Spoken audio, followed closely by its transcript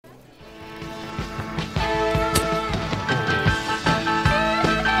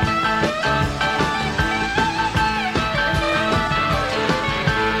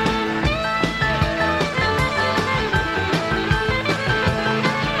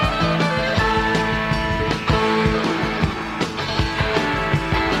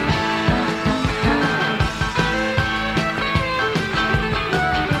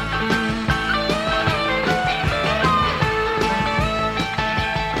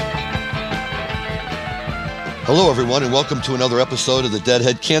Hello, everyone, and welcome to another episode of the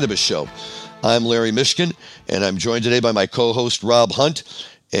Deadhead Cannabis Show. I'm Larry Mishkin, and I'm joined today by my co-host, Rob Hunt.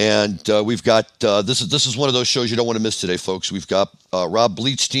 And we've got, this is one of those shows you don't want to miss today, folks. We've got Rob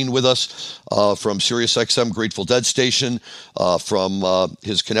Bleetstein with us from SiriusXM Grateful Dead Station, from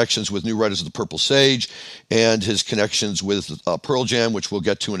his connections with New Riders of the Purple Sage, and his connections with Pearl Jam, which we'll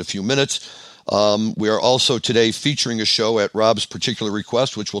get to in a few minutes. We are also today featuring a show at Rob's particular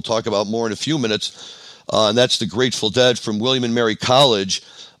request, which we'll talk about more in a few minutes. And that's the Grateful Dead from William and Mary College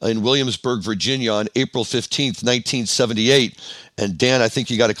in Williamsburg, Virginia on April 15th, 1978. And Dan, I think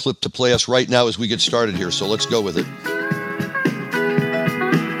you got a clip to play us right now as we get started here. So let's go with it.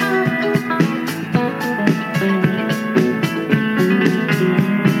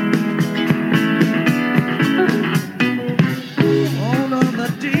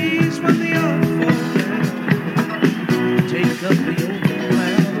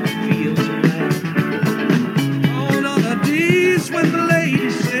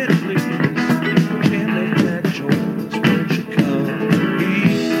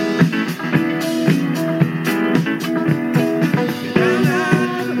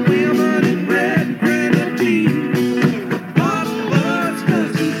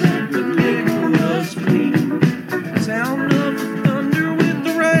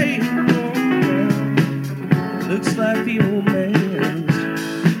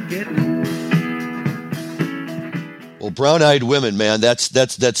 Brown-Eyed Women, man,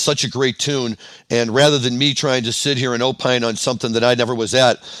 that's such a great tune. And rather than me trying to sit here and opine on something that I never was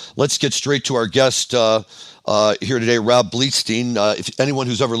at, let's get straight to our guest here today, Rob Bleetstein. If anyone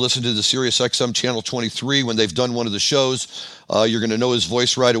who's ever listened to the SiriusXM Channel 23 when they've done one of the shows, you're going to know his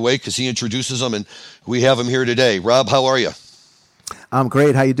voice right away because he introduces them, and we have him here today. Rob, how are you? I'm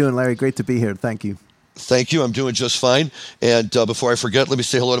great. How you doing, Larry? Great to be here. Thank you. Thank you. I'm doing just fine. And before I forget, let me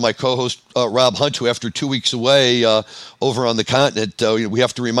say hello to my co-host, Rob Hunt, who after 2 weeks away over on the continent, we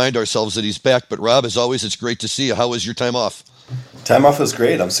have to remind ourselves that he's back. But Rob, as always, it's great to see you. How was your time off? Time off was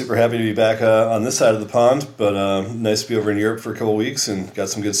great. I'm super happy to be back on this side of the pond, but nice to be over in Europe for a couple of weeks and got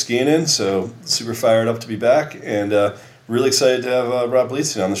some good skiing in. So super fired up to be back and really excited to have Rob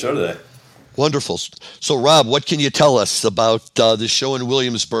Bleetstein on the show today. Wonderful. So, Rob, what can you tell us about the show in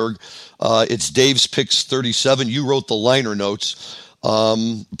Williamsburg? It's Dave's Picks 37. You wrote the liner notes.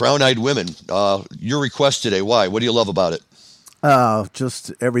 Brown-Eyed Women, your request today. Why? What do you love about it?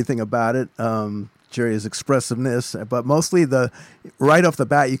 Just everything about it. Jerry's expressiveness, but mostly right off the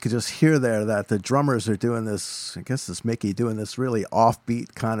bat, you could just hear there that the drummers are doing this, I guess it's Mickey, doing this really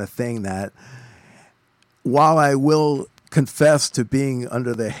offbeat kind of thing that, while I will confess to being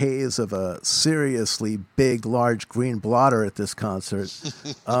under the haze of a seriously big, large green blotter at this concert,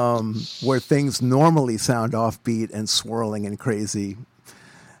 where things normally sound offbeat and swirling and crazy.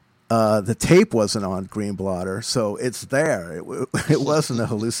 The tape wasn't on green blotter, so it's there. It wasn't a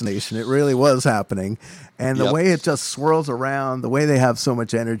hallucination. It really was happening. And the way it just swirls around, the way they have so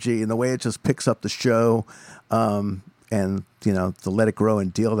much energy, and the way it just picks up the show, and, the Let It Grow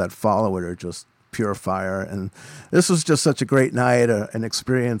and Deal that follow it are just pure fire. And this was just such a great night, an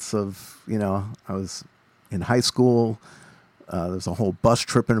experience of, I was in high school. There's a whole bus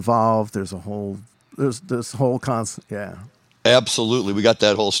trip involved. There's this whole concept. Yeah. Absolutely. We got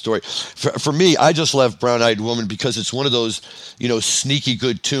that whole story. For me, I just love Brown-Eyed Woman because it's one of those, sneaky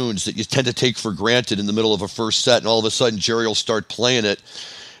good tunes that you tend to take for granted in the middle of a first set, and all of a sudden Jerry will start playing it.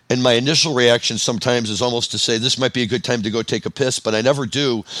 And my initial reaction sometimes is almost to say, this might be a good time to go take a piss, but I never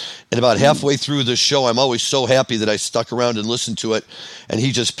do. And about halfway through the show, I'm always so happy that I stuck around and listened to it, and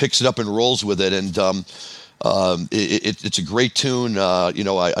he just picks it up and rolls with it. And it's a great tune.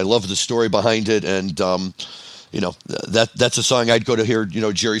 I love the story behind it, and that's a song I'd go to hear,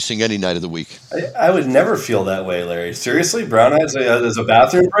 Jerry sing any night of the week. I would never feel that way, Larry. Seriously? Brown-Eyed as a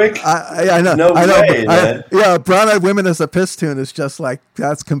bathroom break? I know. No way, man. Brown-Eyed Women as a piss tune is just like,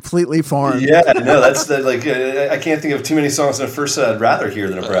 that's completely foreign. Yeah, no, I can't think of too many songs in the first set I'd rather hear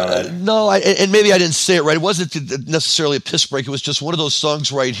than a Brown-Eyed. No, and maybe I didn't say it right. It wasn't necessarily a piss break. It was just one of those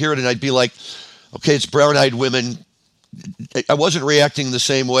songs where I'd hear it and I'd be like, okay, it's Brown-Eyed Women. I wasn't reacting the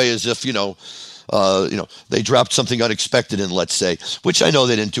same way as if, they dropped something unexpected in, let's say, which I know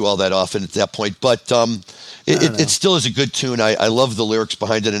they didn't do all that often at that point, but it still is a good tune. I love the lyrics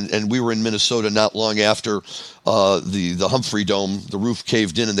behind it, and we were in Minnesota not long after the Humphrey Dome, the roof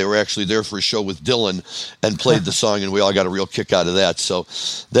caved in, and they were actually there for a show with Dylan and played the song, and we all got a real kick out of that, so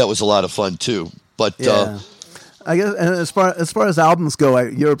that was a lot of fun too. But I guess, and as far as albums go,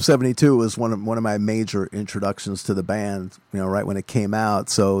 Europe '72 was one of my major introductions to the band. Right when it came out,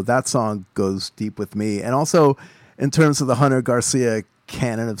 so that song goes deep with me. And also, in terms of the Hunter Garcia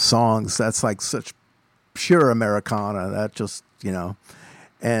canon of songs, that's like such pure Americana. That just,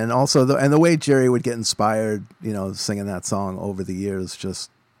 and also the way Jerry would get inspired, singing that song over the years, just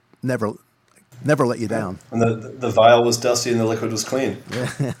never let you down. And the vial was dusty and the liquid was clean.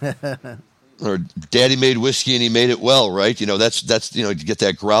 Or Daddy made whiskey and he made it well, right? That's to get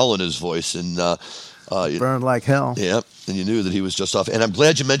that growl in his voice and burned like hell. Yeah, and you knew that he was just off. And I'm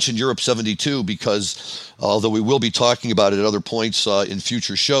glad you mentioned Europe '72 because although we will be talking about it at other points in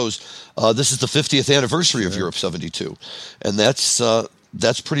future shows, this is the 50th anniversary of Europe '72, and that's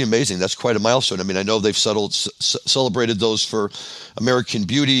pretty amazing. That's quite a milestone. I mean, I know they've celebrated those for American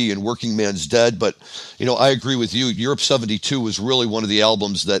Beauty and Working Man's Dead, but I agree with you. Europe '72 was really one of the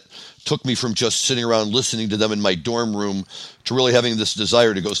albums that took me from just sitting around listening to them in my dorm room to really having this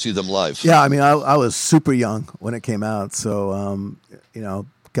desire to go see them live. Yeah, I mean, I was super young when it came out, so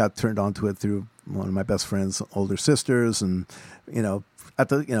got turned on to it through one of my best friend's older sisters, and it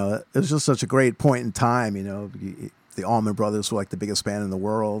was just such a great point in time. The Allman Brothers were like the biggest band in the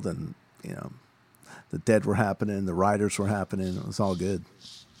world, and the Dead were happening, the Riders were happening. It was all good.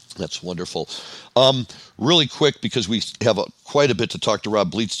 That's wonderful. Really quick, because we have quite a bit to talk to Rob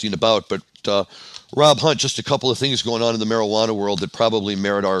Bleetstein about, but Rob Hunt, just a couple of things going on in the marijuana world that probably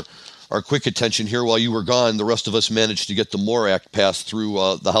merit our quick attention here. While you were gone, the rest of us managed to get the MORE Act passed through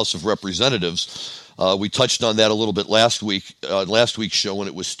the House of Representatives. We touched on that a little bit last week's show when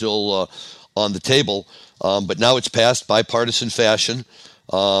it was still on the table, but now it's passed bipartisan fashion.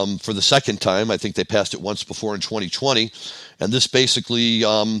 For the second time. I think they passed it once before in 2020. And this basically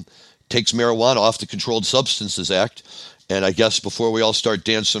takes marijuana off the Controlled Substances Act. And I guess before we all start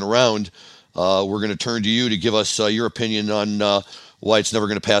dancing around, we're going to turn to you to give us your opinion on why it's never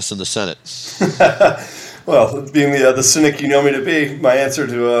going to pass in the Senate. Well, being the cynic you know me to be, my answer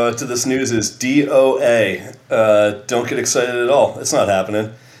to this news is DOA. Don't get excited at all. It's not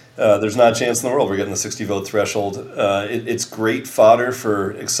happening. There's not a chance in the world we're getting the 60 vote threshold. It's great fodder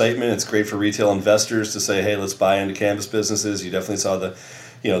for excitement. It's great for retail investors to say, hey, let's buy into cannabis businesses. You definitely saw the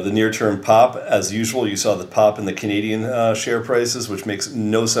near term pop. As usual, you saw the pop in the Canadian share prices, which makes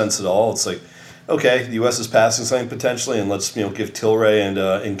no sense at all. It's like, okay, the U.S. is passing something potentially, and let's give Tilray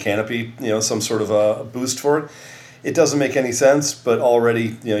and Canopy some sort of a boost for it. It doesn't make any sense, but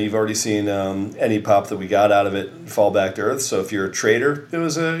already, you've already seen any pop that we got out of it fall back to earth. So if you're a trader, it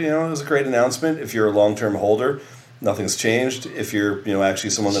was a great announcement. If you're a long-term holder, nothing's changed. If you're,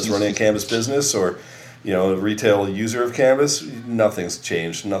 actually someone that's running a cannabis business or, a retail user of cannabis, nothing's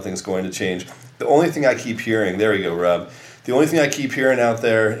changed. Nothing's going to change. The only thing I keep hearing, there you go, Rob. The only thing I keep hearing out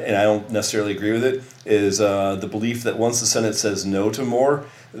there, and I don't necessarily agree with it, is the belief that once the Senate says no to more,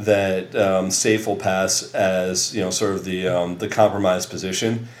 that SAFE will pass as sort of the compromise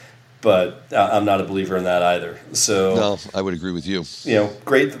position, but I'm not a believer in that either. So no, I would agree with you.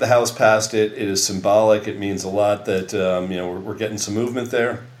 Great that the House passed it. It is symbolic. It means a lot that we're getting some movement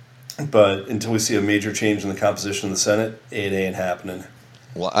there, but until we see a major change in the composition of the Senate, it ain't happening.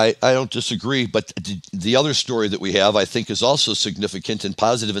 Well, I don't disagree, but the other story that we have, I think, is also significant and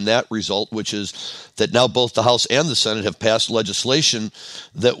positive in that result, which is that now both the House and the Senate have passed legislation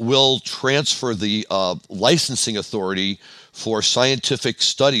that will transfer the licensing authority for scientific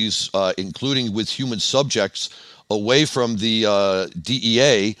studies, including with human subjects, away from the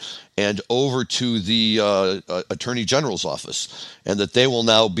DEA and over to the Attorney General's office, and that they will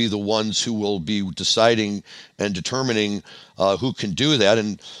now be the ones who will be deciding and determining who can do that.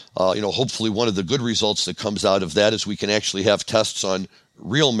 And hopefully one of the good results that comes out of that is we can actually have tests on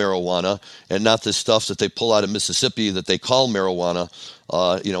real marijuana and not this stuff that they pull out of Mississippi that they call marijuana,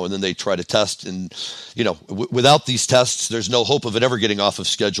 and then they try to test. And, without these tests, there's no hope of it ever getting off of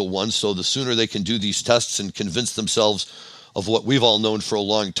Schedule 1. So the sooner they can do these tests and convince themselves of what we've all known for a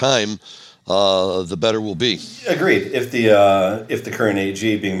long time, the better we'll be. Agreed. If the current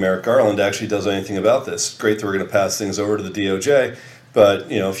AG, being Merrick Garland, actually does anything about this, great that we're going to pass things over to the DOJ.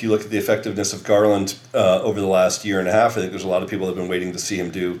 But if you look at the effectiveness of Garland over the last year and a half, I think there's a lot of people that have been waiting to see him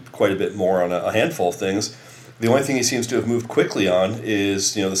do quite a bit more on a handful of things. The only thing he seems to have moved quickly on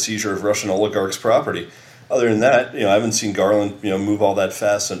is the seizure of Russian oligarchs' property. Other than that, I haven't seen Garland move all that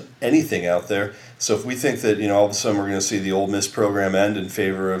fast on anything out there. So if we think that all of a sudden we're going to see the Ole Miss program end in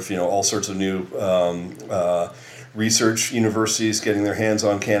favor of all sorts of new research universities getting their hands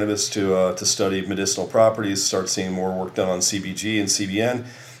on cannabis to study medicinal properties, start seeing more work done on CBG and CBN,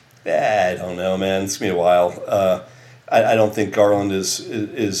 I don't know, man. It's going to be a while. I don't think Garland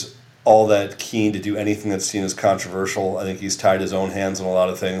is all that keen to do anything that's seen as controversial. I think he's tied his own hands on a lot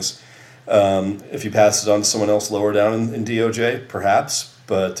of things. If he passes it on to someone else lower down in DOJ, perhaps,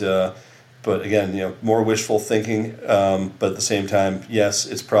 but again, more wishful thinking. But at the same time, yes,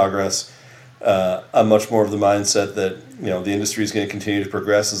 it's progress. I'm much more of the mindset that the industry is going to continue to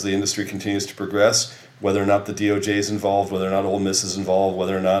progress as the industry continues to progress. Whether or not the DOJ is involved, whether or not Ole Miss is involved,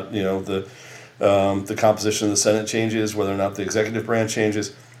 whether or not the composition of the Senate changes, whether or not the executive branch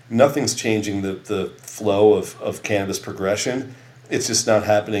changes, nothing's changing the flow of cannabis progression. It's just not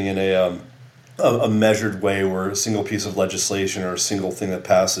happening in a measured way where a single piece of legislation or a single thing that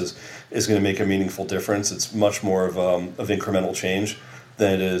passes is going to make a meaningful difference. It's much more of incremental change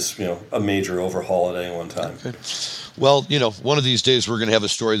than it is, a major overhaul at any one time. Okay. Well, one of these days we're going to have a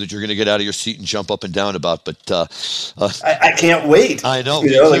story that you're going to get out of your seat and jump up and down about. But I can't wait. I know.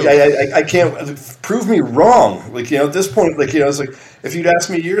 I can't prove me wrong. At this point, it's like if you'd asked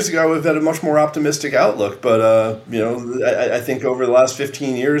me years ago, I would have had a much more optimistic outlook. But I think over the last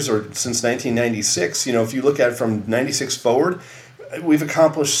 15 years or since 1996, if you look at it from 96 forward, we've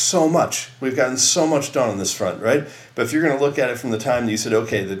accomplished so much. We've gotten so much done on this front, right? But if you're going to look at it from the time that you said,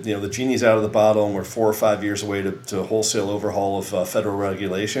 okay, the genie's out of the bottle and we're 4 or 5 years away to a wholesale overhaul of federal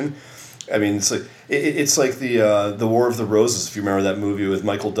regulation, I mean, it's like the War of the Roses, if you remember that movie with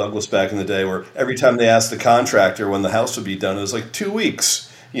Michael Douglas back in the day, where every time they asked the contractor when the house would be done, it was like 2 weeks.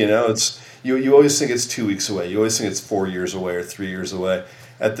 It's you always think it's 2 weeks away. You always think it's 4 years away or 3 years away.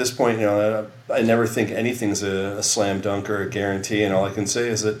 At this point, I never think anything's a slam dunk or a guarantee, and all I can say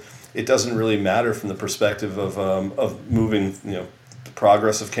is that it doesn't really matter from the perspective of moving the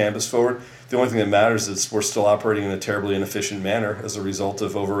progress of cannabis forward. The only thing that matters is we're still operating in a terribly inefficient manner as a result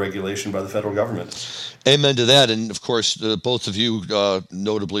of overregulation by the federal government. Amen to that. And of course, both of you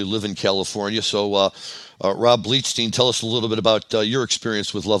notably live in California. So, Rob Bleechstein, tell us a little bit about your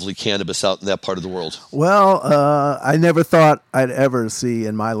experience with lovely cannabis out in that part of the world. Well, I never thought I'd ever see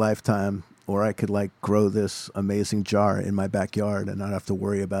in my lifetime where I could grow this amazing jar in my backyard and not have to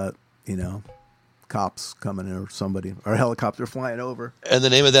worry about, cops coming in or somebody or a helicopter flying over. And the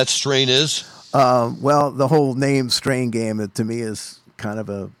name of that strain is? Well, the whole name strain game to me is kind of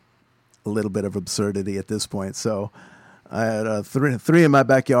a little bit of absurdity at this point. So I had three in my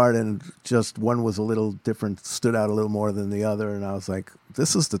backyard, and just one was a little different, stood out a little more than the other. And I was like,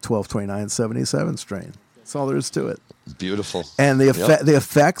 this is the 122977 strain. That's all there is to it. Beautiful. And the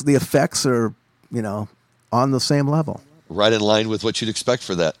effects are, on the same level. Right in line with what you'd expect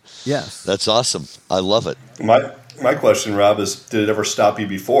for that. Yes. That's awesome. I love it. My question, Rob, is did it ever stop you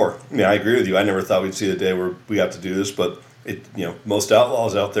before? I mean, I agree with you. I never thought we'd see the day where we got to do this, but most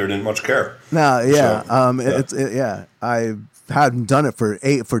outlaws out there didn't much care. No, yeah. So, I hadn't done it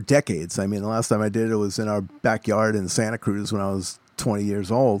for decades. I mean, the last time I did it was in our backyard in Santa Cruz when I was 20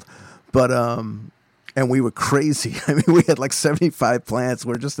 years old. But and we were crazy. I mean, we had 75 plants.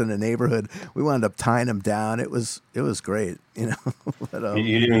 We're just in a neighborhood. We wound up tying them down. It was great, But,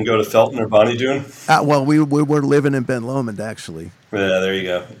 you didn't even go to Felton or Bonnie Doon? Well, we were living in Ben Lomond, actually. Yeah, there you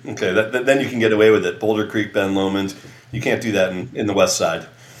go. Okay, then you can get away with it. Boulder Creek, Ben Lomond. You can't do that in the West Side.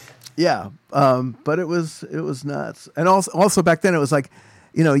 Yeah, but it was nuts. And also back then it was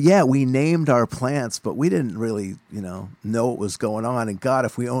we named our plants, but we didn't really, know what was going on. And God,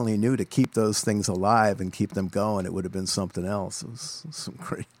 if we only knew to keep those things alive and keep them going, it would have been something else. It was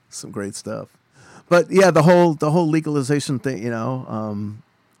some great stuff. But yeah, the whole legalization thing,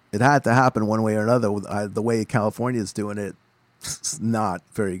 it had to happen one way or another. The way California is doing it, it's not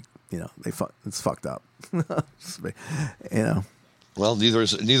very, it's fucked up. Well, neither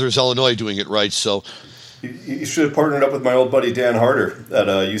is Illinois doing it right. So you should have partnered up with my old buddy Dan Harder at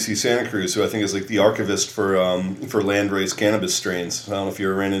UC Santa Cruz, who I think is the archivist for land-raised cannabis strains. I don't know if you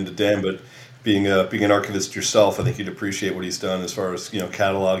ever ran into Dan, but being an archivist yourself, I think you'd appreciate what he's done as far as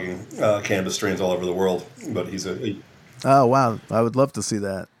cataloging cannabis strains all over the world. But oh wow, I would love to see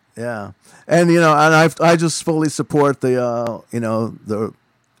that. Yeah, and I just fully support the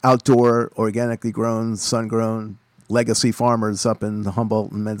outdoor, organically grown, sun-grown legacy farmers up in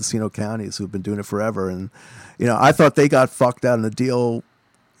Humboldt and Mendocino counties who've been doing it forever. And, I thought they got fucked out in the deal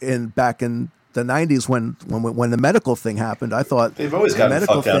back in the 90s when the medical thing happened. I thought they've always gotten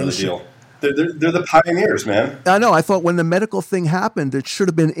fucked out of the deal. They're the pioneers, man. I know. I thought when the medical thing happened, it should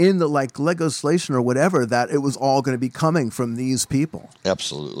have been in the legislation or whatever that it was all going to be coming from these people.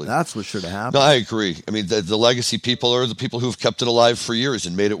 Absolutely. That's what should have happened. No, I agree. I mean, the legacy people are the people who've kept it alive for years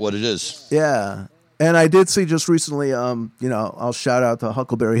and made it what it is. Yeah. And I did see just recently, I'll shout out to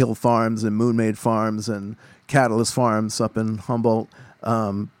Huckleberry Hill Farms and Moonmaid Farms and Catalyst Farms up in Humboldt.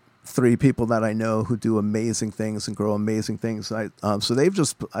 3 people that I know who do amazing things and grow amazing things. So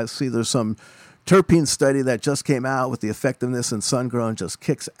I see there's some terpene study that just came out with the effectiveness in sun-grown just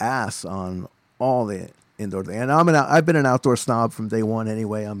kicks ass on all the indoor thing. And I've been an outdoor snob from day one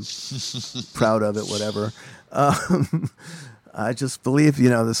anyway. I'm proud of it, whatever. I just believe,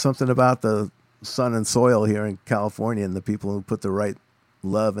 there's something about the sun and soil here in California and the people who put the right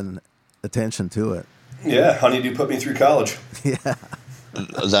love and attention to it. Yeah, honeydew put me through college. Yeah,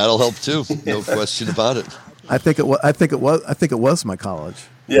 That'll help too. No question about it. I think it was my college.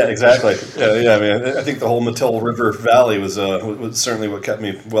 Yeah, exactly. Yeah. I mean, I think the whole Mattel River Valley was certainly what kept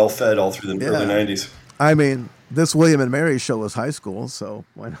me well fed all through the early '90s. I mean, this William and Mary show was high school, so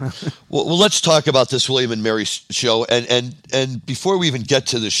why not? Well, let's talk about this William and Mary show, and before we even get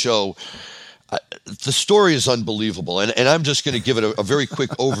to the show, the story is unbelievable, and I'm just going to give it a very quick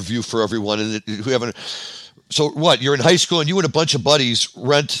overview for everyone who haven't. So, what? You're in high school, and you and a bunch of buddies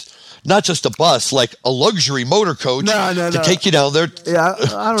rent not just a bus, like a luxury motor coach to take you down there. Yeah,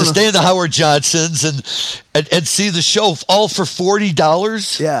 I don't to know. stay in the Howard Johnsons and see the show, all for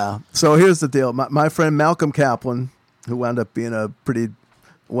 $40. Yeah. So here's the deal. My friend Malcolm Kaplan, who wound up being a pretty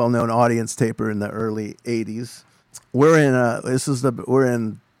well-known audience taper in the early '80s. We're in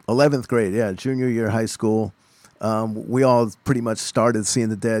 11th grade. Yeah, junior year of high school. We all pretty much started seeing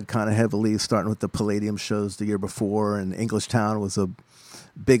the Dead kind of heavily, starting with the Palladium shows the year before, and Englishtown was a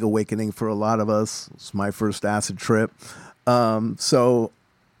big awakening for a lot of us. It's my first acid trip. And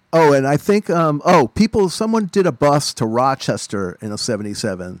I think, someone did a bus to Rochester in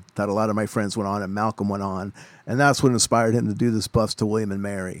 '77 that a lot of my friends went on and Malcolm went on. And that's what inspired him to do this bus to William and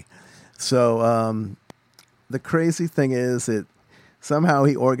Mary. So the crazy thing is somehow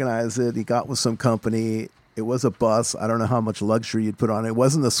he organized it. He got with some company. It was a bus. I don't know how much luxury you'd put on it. It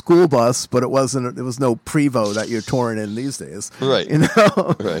wasn't a school bus, but it was no Prevost that you're touring in these days. Right.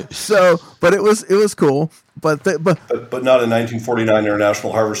 Right. So, but it was cool. But not a 1949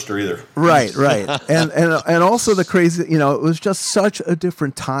 International Harvester either. Right. and also the crazy, it was just such a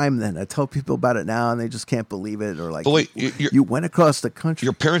different time then. I tell people about it now and they just can't believe it, or like, but wait, you went across the country.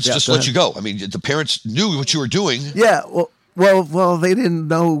 Your parents just let you go. I mean, the parents knew what you were doing. Yeah. Well, they didn't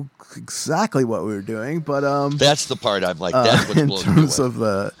know exactly what we were doing, but that's the part I'm like, that's what's blowing me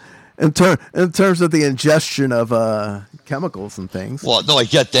away. In terms of the ingestion of chemicals and things. Well, no, I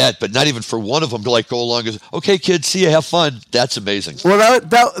get that, but not even for one of them to like go along as, okay, kids, see you, have fun. That's amazing. Well,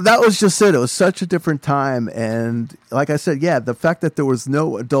 that was just it. It was such a different time, and like I said, yeah, the fact that there was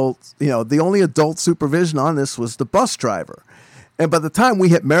no adult, the only adult supervision on this was the bus driver, and by the time we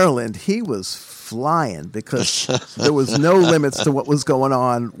hit Maryland, he was flying because there was no limits to what was going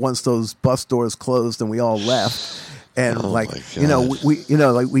on once those bus doors closed and we all left. And we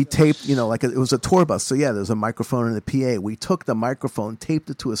taped, like it was a tour bus. So yeah, there's a microphone in the PA. We took the microphone, taped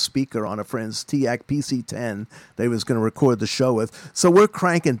it to a speaker on a friend's TIAC PC-10 that he was going to record the show with. So we're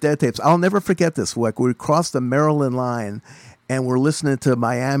cranking Dead tapes. I'll never forget this. Like we crossed the Maryland line and we're listening to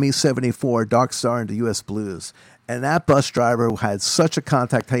Miami 74, Dark Star into US Blues. And that bus driver had such a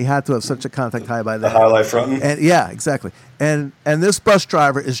contact. He had to have such a contact high by then. The highlight fronting. And yeah, exactly. And this bus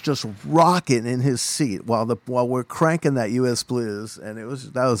driver is just rocking in his seat while we're cranking that US Blues. And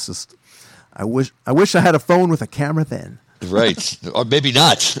that was just. I wish I had a phone with a camera then. Right, or maybe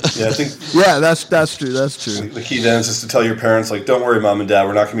not. Yeah, I think. Yeah, that's true. That's true. The key then is just to tell your parents, like, don't worry, Mom and Dad,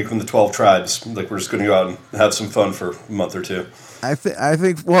 we're not going to become the 12 tribes. Like, we're just going to go out and have some fun for a month or two. I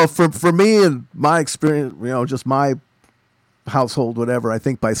think well for me and my experience, just my household, whatever. I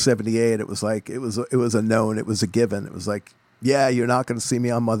think by '78 it was like it was a known, it was a given. It was like, yeah, you're not going to see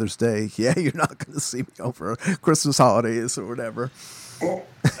me on Mother's Day. Yeah, you're not going to see me over Christmas holidays or whatever. Well,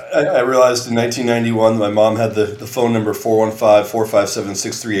 I realized in 1991 that my mom had the phone number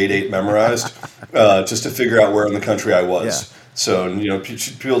 415-457-6388 memorized just to figure out where in the country I was. Yeah. So,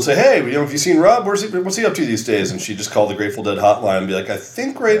 people would say, hey, have you seen Rob? What's he up to these days? And she'd just call the Grateful Dead hotline and be like, I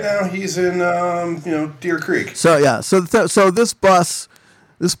think right now he's in, Deer Creek. So, yeah. So this bus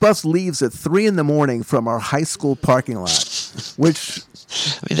leaves at 3 a.m. from our high school parking lot, which...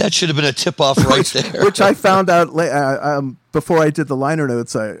 I mean, that should have been a tip-off right there. Which I found out before I did the liner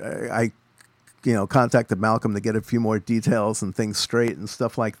notes. I contacted Malcolm to get a few more details and things straight and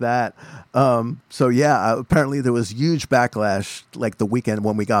stuff like that. So yeah, apparently there was huge backlash like the weekend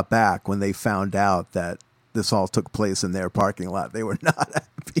when we got back, when they found out that this all took place in their parking lot. They were not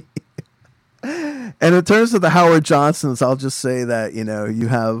happy. And in terms of the Howard Johnsons, I'll just say that, you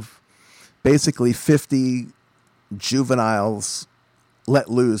have basically 50 juveniles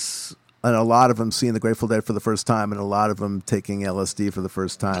let loose, and a lot of them seeing the Grateful Dead for the first time, and a lot of them taking LSD for the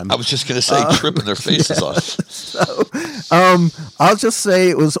first time. I was just going to say, tripping their faces off. So, I'll just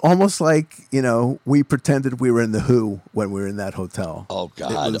say it was almost like, we pretended we were in the Who when we were in that hotel. Oh,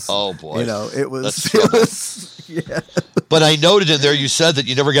 God. Oh, boy. It was, yeah. But I noted in there, you said that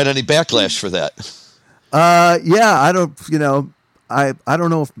you never got any backlash for that. Yeah, I don't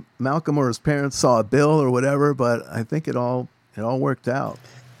know if Malcolm or his parents saw a bill or whatever, but I think it all It all worked out.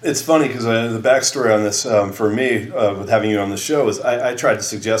 It's funny because the backstory on this for me with having you on the show is I tried to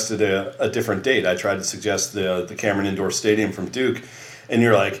suggest a different date. I tried to suggest the Cameron Indoor Stadium from Duke, and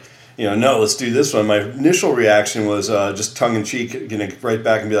you're like, no, let's do this one. My initial reaction was just tongue in cheek, right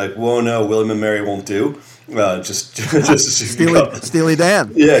back and be like, whoa, no, William and Mary won't do. Just Steely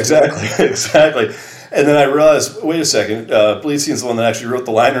Dan. Yeah, exactly. And then I realized, wait a second, Bleedstein's the one that actually wrote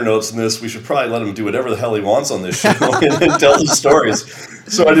the liner notes in this. We should probably let him do whatever the hell he wants on this show and tell the stories.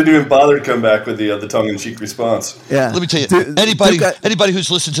 So I didn't even bother to come back with the tongue-in-cheek response. Yeah. Let me tell you, anybody who's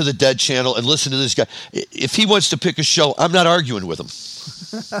listened to the Dead channel and listened to this guy, if he wants to pick a show, I'm not arguing with him.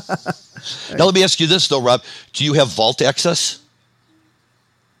 Now let me ask you this, though, Rob. Do you have vault access?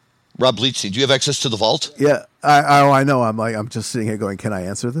 Rob Bleedstein, do you have access to the vault? Yeah, I know. I'm just sitting here going, can I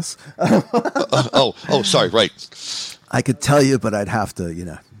answer this? Sorry, right. I could tell you, but I'd have to,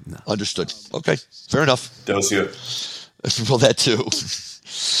 No. Understood. Okay, fair enough. Dosia. Well, that too.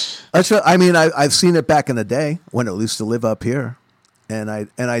 I've seen it back in the day when it used to live up here, and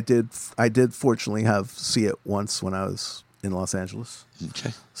I did fortunately see it once when I was in Los Angeles.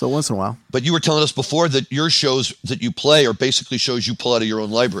 Okay. So once in a while. But you were telling us before that your shows that you play are basically shows you pull out of your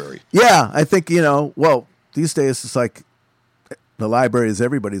own library. Yeah, I think, well, these days it's like the library is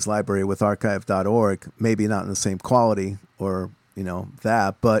everybody's library with archive.org, maybe not in the same quality or,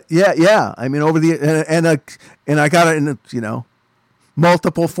 that. But yeah. I mean, over the, and I got it in,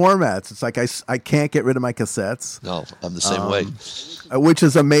 multiple formats. It's like I can't get rid of my cassettes. No, I'm the same way. Which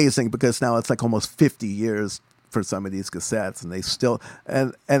is amazing because now it's like almost 50 years for some of these cassettes, and they still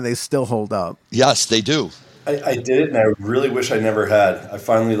and they still hold up. Yes, they do. I did it, and I really wish I never had. I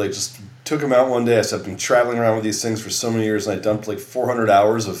finally just took them out one day. I've been traveling around with these things for so many years, and I dumped 400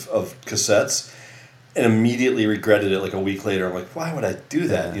 hours of cassettes, and immediately regretted it a week later. I'm like, why would I do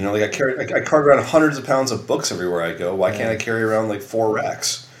that? I carry around hundreds of pounds of books everywhere I go. Why can't I carry around 4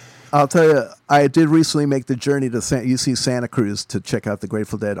 racks? I'll tell you, I did recently make the journey to UC Santa Cruz to check out the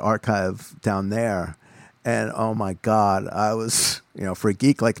Grateful Dead archive down there. And oh my God, I was, for a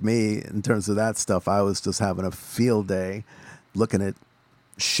geek like me, in terms of that stuff, I was just having a field day looking at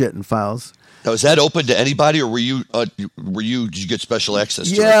shit and files. Now, is that open to anybody, or did you get special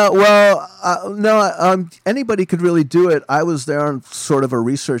access to it? Yeah, well, no, anybody could really do it. I was there on sort of a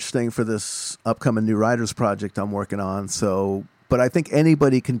research thing for this upcoming New Writers project I'm working on. So, but I think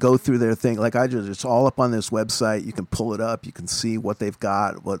anybody can go through their thing. It's all up on this website. You can pull it up. You can see what they've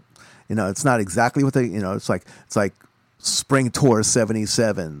got, it's not exactly what they, it's like Spring Tour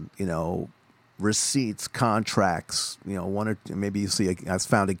 77, receipts, contracts, one or two, maybe you see, I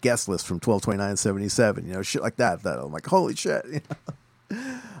found a guest list from 12/29/77, shit like that I'm like, holy shit.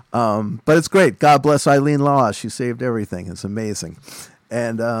 But it's great. God bless Eileen Law. She saved everything. It's amazing.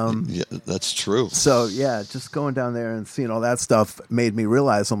 And, yeah, that's true. So yeah, just going down there and seeing all that stuff made me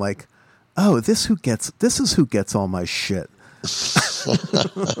realize, I'm like, oh, this is who gets all my shit. This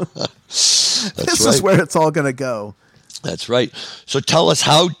is where it's all going to go. That's right. So tell us,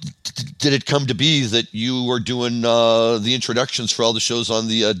 how did it come to be that you were doing the introductions for all the shows on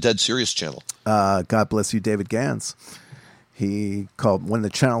the Dead Serious channel? God bless you, David Gans. He called when the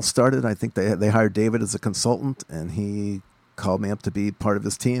channel started. I think they hired David as a consultant, and he called me up to be part of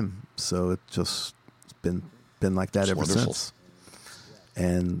his team. So it's just been like that ever since.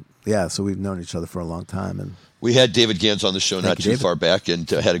 And yeah, so we've known each other for a long time. And we had David Gans on the show not too far back, and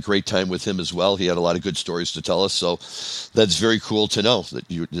had a great time with him as well. He had a lot of good stories to tell us, so that's very cool to know that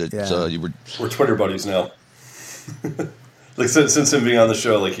you were. We're Twitter buddies now. Since him being on the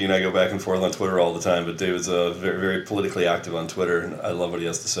show, he and I go back and forth on Twitter all the time. But David's very, very politically active on Twitter, and I love what he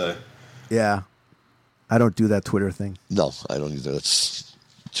has to say. Yeah, I don't do that Twitter thing. No, I don't either. That's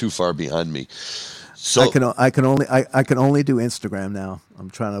too far beyond me. So I can only do Instagram now. I'm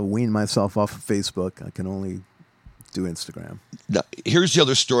trying to wean myself off of Facebook. I can only do Instagram. Now, here's the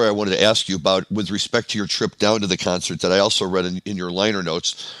other story I wanted to ask you about with respect to your trip down to the concert that I also read in your liner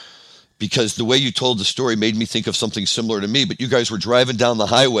notes, because the way you told the story made me think of something similar to me. But you guys were driving down the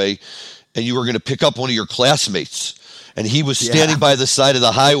highway, and you were going to pick up one of your classmates, and he was standing by the side of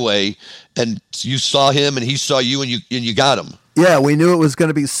the highway, and you saw him, and he saw you, and you got him. Yeah, we knew it was going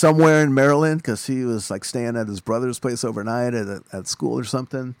to be somewhere in Maryland because he was staying at his brother's place overnight at school or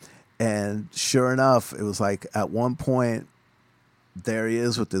something. And sure enough, it was at one point, there he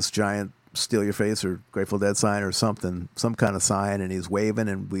is with this giant Steal Your Face or Grateful Dead sign or something, some kind of sign, and he's waving,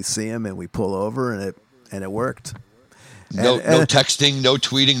 and we see him, and we pull over, and it worked. No texting, no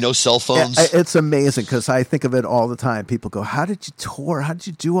tweeting, no cell phones. It's amazing because I think of it all the time. People go, "How did you tour? How did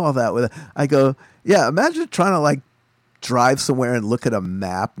you do all that with it?" I go, "Yeah, imagine trying to drive somewhere and look at a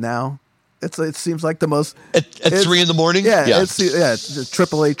map now It seems like the most at 3 a.m. Yeah, it's a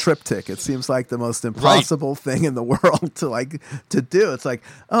AAA triptych. It seems like the most impossible thing in the world to do. It's like,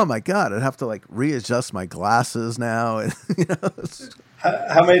 oh my god, I'd have to like readjust my glasses now. And,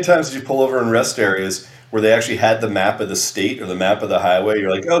 How many times did you pull over in rest areas where they actually had the map of the state or the map of the highway? You're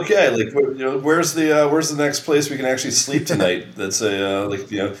like, okay, like where's the next place we can actually sleep tonight? That's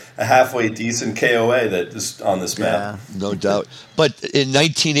a halfway decent KOA that is on this map. Yeah. No doubt. But in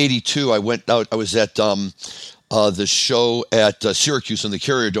 1982, I went out. I was at the show at Syracuse in the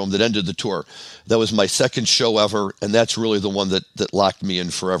Carrier Dome that ended the tour. That was my second show ever, and that's really the one that locked me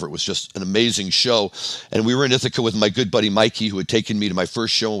in forever. It was just an amazing show. And we were in Ithaca with my good buddy Mikey, who had taken me to my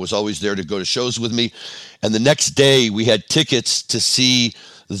first show and was always there to go to shows with me. And the next day, we had tickets to see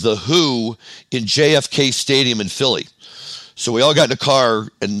The Who in JFK Stadium in Philly. So we all got in a car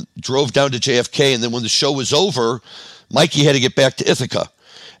and drove down to JFK, and then when the show was over, Mikey had to get back to Ithaca.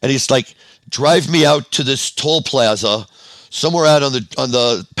 And he's like, drive me out to this toll plaza somewhere out on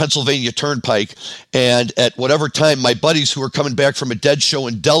the Pennsylvania Turnpike, and at whatever time my buddies who are coming back from a Dead show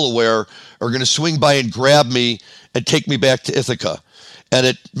in Delaware are going to swing by and grab me and take me back to Ithaca. And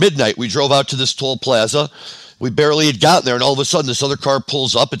at midnight, we drove out to this toll plaza. We barely had gotten there, and all of a sudden this other car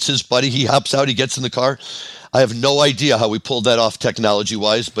pulls up. It's his buddy. He hops out. He gets in the car. I have no idea how we pulled that off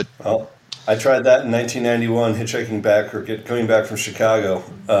technology-wise, but... Well, I tried that in 1991, hitchhiking back or coming back from Chicago.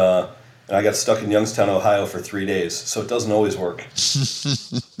 And I got stuck in Youngstown, Ohio for 3 days, so it doesn't always work.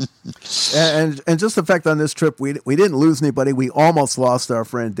 and just the fact on this trip, we didn't lose anybody. We almost lost our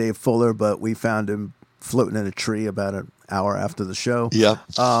friend Dave Fuller, but we found him floating in a tree about an hour after the show. Yeah,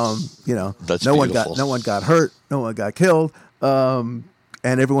 that's no one got hurt, no one got killed, and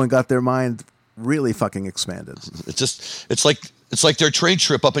everyone got their mind really fucking expanded. It's like their train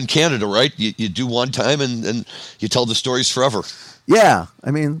trip up in Canada, right? You do one time and you tell the stories forever. Yeah,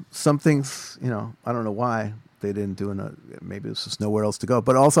 I mean, some things, I don't know why they didn't do maybe there's just nowhere else to go.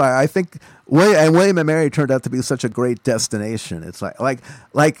 But also, I think William and Mary turned out to be such a great destination. It's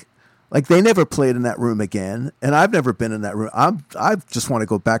like they never played in that room again, and I've never been in that room. I just want to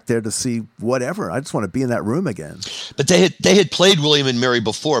go back there to see whatever. I just want to be in that room again. But they had played William and Mary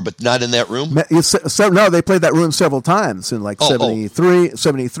before, but not in that room? So no, they played that room several times in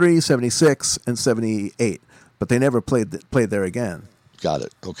 73, 76, and 78. But they never played there again. Got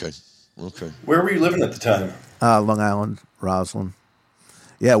it. Okay. Where were you living at the time? Long Island, Roslyn.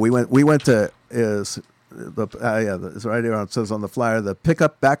 Yeah, we went to it's right here. It says on the flyer, the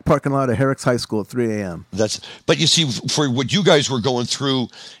pickup back parking lot of Herrick's High School at 3 a.m. But you see, for what you guys were going through,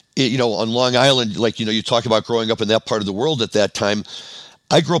 on Long Island, you talk about growing up in that part of the world at that time.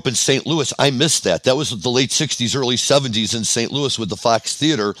 I grew up in St. Louis. I missed that. That was the late 60s, early 70s in St. Louis with the Fox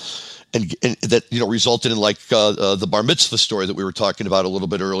Theater. And that resulted in the bar mitzvah story that we were talking about a little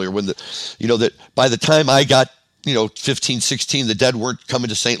bit earlier, when that by the time I got 15, 16, the Dead weren't coming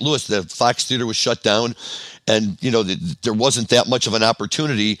to St. Louis. The Fox Theater was shut down, and there wasn't that much of an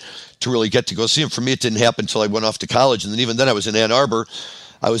opportunity to really get to go see him. For me, it didn't happen until I went off to college, and then even then I was in Ann Arbor.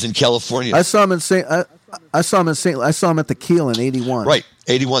 I was in California. I saw him at the Keel in 81. Right.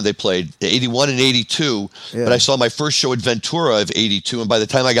 81 they played, 81 and 82, yeah. But I saw my first show at Ventura of 82, and by the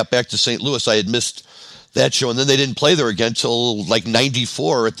time I got back to St. Louis, I had missed that show, and then they didn't play there again until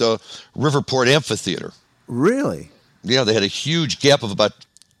 94 at the Riverport Amphitheater. Really? Yeah, they had a huge gap of about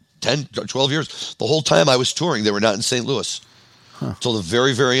 10, 12 years. The whole time I was touring, they were not in St. Louis until the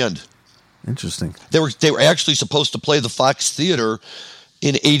very, very end. Interesting. They were actually supposed to play the Fox Theater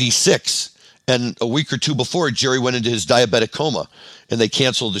in 86. And a week or two before, Jerry went into his diabetic coma, and they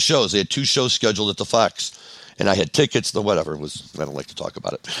canceled the shows. They had 2 shows scheduled at the Fox, and I had tickets. Whatever it was, I don't like to talk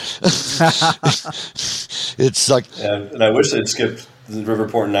about it. It sucked. And I wish they'd skipped the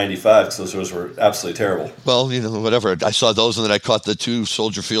Riverport in 95 because those shows were absolutely terrible. Well, whatever. I saw those, and then I caught the 2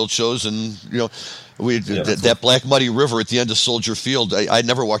 Soldier Field shows, and that Black Muddy River at the end of Soldier Field. I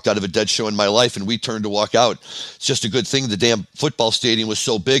never walked out of a Dead show in my life, and we turned to walk out. It's just a good thing the damn football stadium was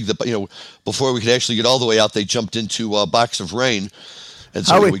so big that before we could actually get all the way out, they jumped into a box of rain. And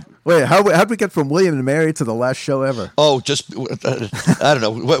so how'd we get from William and Mary to the last show ever? Oh, just I don't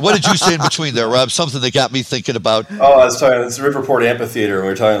know. What did you say in between there, Rob? Something that got me thinking about. Oh, I was talking. It's the Riverport Amphitheater, and we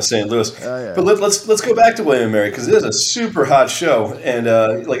were talking about St. Louis. Oh, yeah. But let's go back to William and Mary, because it is a super hot show, and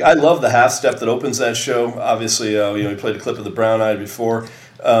I love the half step that opens that show. Obviously, we played a clip of the Brown Eyed before.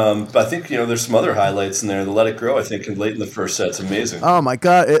 But I think there's some other highlights in there. The Let It Grow, I think, late in the first set's amazing. Oh my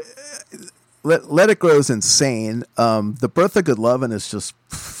God. Let It Grow is insane. The Birth of Good Lovin' is just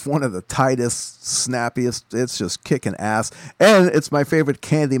one of the tightest, snappiest. It's just kicking ass. And it's my favorite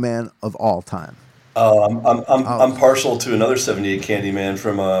Candyman of all time. I'm partial to another '78 Candyman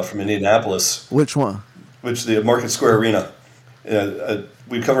from Indianapolis, Which one? which the Market Square Arena.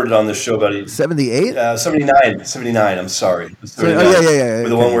 We covered it on this show about 78? 79. I'm sorry, Oh 79. yeah. With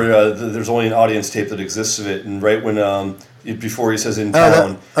the one where there's only an audience tape that exists of it, and right when before he says in Oh,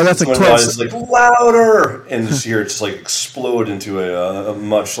 town, that's a one of the close. audience is like louder, and just hear it just like explode into a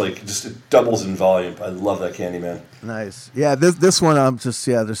much like just it doubles in volume. I love that Candyman. Nice. Yeah, this one I'm just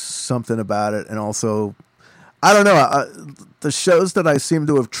there's something about it, and also I don't know. The shows that I seem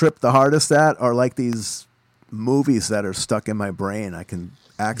to have tripped the hardest at are like these movies that are stuck in my brain. I can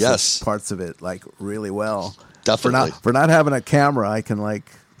access parts of it like really well. Definitely. For not having a camera, I can like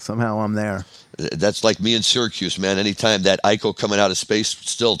somehow I'm there. That's like me in Syracuse, man. Anytime that Ico coming out of space,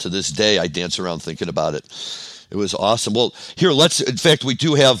 still to this day, I dance around thinking about it. It was awesome. Well, here, in fact, we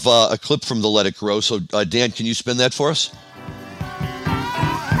do have a clip from the Let It Grow. So, Dan, can you spin that for us?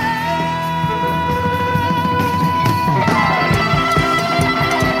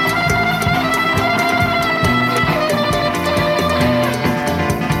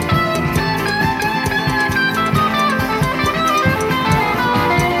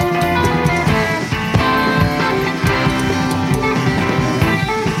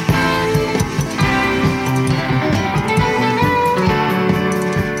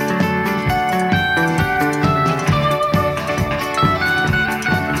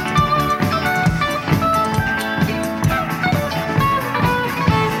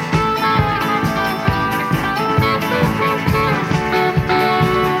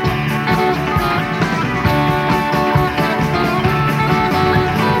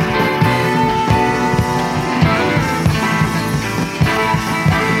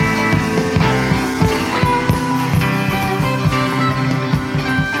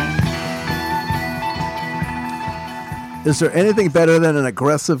 Is there anything better than an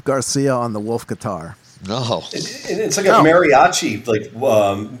aggressive Garcia on the Wolf guitar? No. It's like a mariachi, like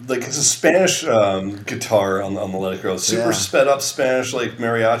it's a Spanish guitar on the Let It Grow. Super sped up Spanish like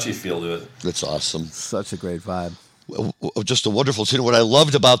mariachi feel to it. That's awesome. Such a great vibe. Just a wonderful tune. What I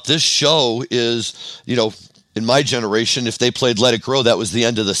loved about this show is, in my generation, if they played Let It Grow, that was the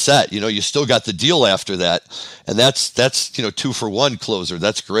end of the set. You still got the deal after that, and that's 2-for-1 closer.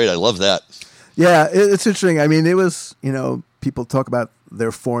 That's great. I love that. Yeah, it's interesting. I mean, it was, people talk about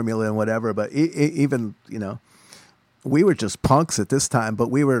their formula and whatever, but even, we were just punks at this time, but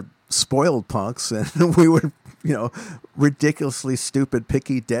we were spoiled punks, and we were, ridiculously stupid,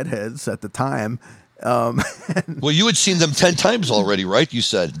 picky deadheads at the time. Well, you had seen them 10 times already, right? You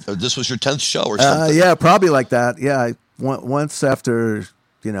said this was your 10th show or something. Yeah, probably like that. Yeah, once after,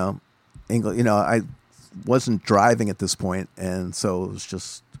 English, I wasn't driving at this point, and so it was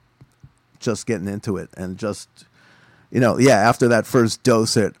just getting into it, and just, after that first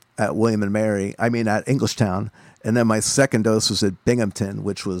dose at William and Mary, at Englishtown, and then my second dose was at Binghamton,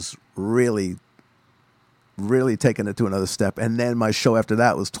 which was really, really taking it to another step. And then my show after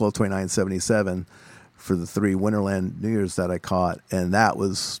that was 12/29/77 for the 3 Winterland New Year's that I caught, and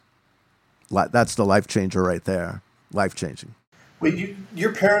that's the life changer right there, life changing. Wait,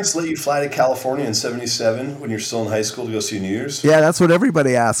 your parents let you fly to California in '77 when you're still in high school to go see New Year's? Yeah, that's what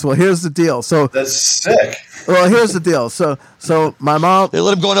everybody asks. Well, here's the deal. So that's sick. Well, here's the deal. So my mom, they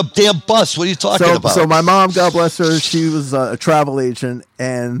let him go on a damn bus. What are you talking about? So my mom, God bless her, she was a travel agent,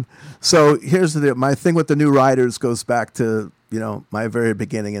 and so here's the deal. My thing with the New Riders goes back to my very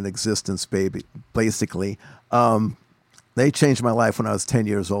beginning in existence, baby. Basically, they changed my life when I was 10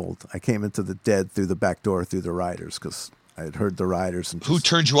 years old. I came into the Dead through the back door through the Riders because I had heard the Riders. And who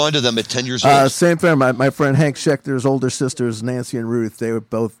turned you on to them at 10 years old? Same thing. My friend Hank Schechter's older sisters, Nancy and Ruth, they were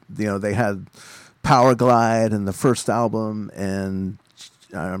both, they had Power Glide and the first album and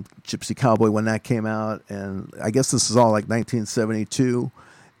Gypsy Cowboy when that came out. And I guess this is all like 1972.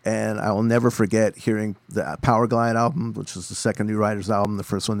 And I will never forget hearing the Power Glide album, which was the second New Riders album, the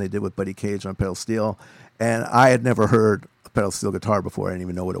first one they did with Buddy Cage on pedal steel. And I had never heard a pedal steel guitar before. I didn't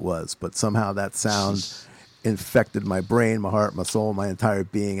even know what it was. But somehow that sound infected my brain, my heart, my soul, my entire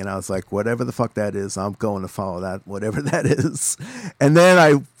being. And I was like, whatever the fuck that is, I'm going to follow that, whatever that is. And then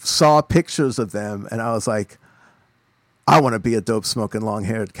I saw pictures of them and I was like, I want to be a dope smoking long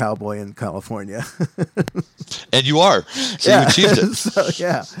haired cowboy in California. And you are. So you achieved it. So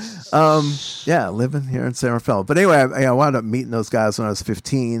living here in San Rafael. But anyway, I wound up meeting those guys when I was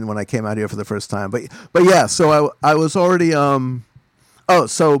 15 when I came out here for the first time. But yeah, so I was already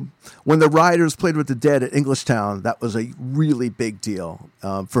so when the Riders played with the Dead at Englishtown, that was a really big deal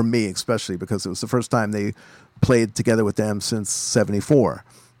for me, especially because it was the first time they played together with them since '74.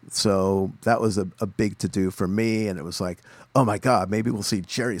 So that was a big to-do for me, and it was like, oh my God, maybe we'll see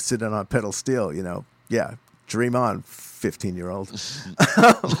Jerry sitting on pedal steel, Yeah, dream on, 15-year-old.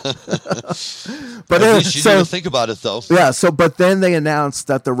 But at least you didn't think about it, though. Yeah, but then they announced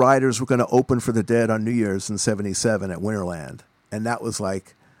that the Riders were going to open for the Dead on New Year's in '77 at Winterland. And that was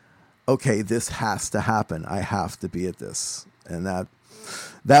like, okay, this has to happen. I have to be at this. And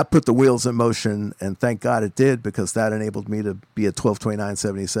that put the wheels in motion, and thank God it did, because that enabled me to be at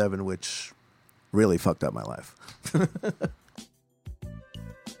 12/29/77, which really fucked up my life.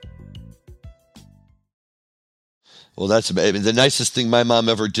 Well, that's amazing. The nicest thing my mom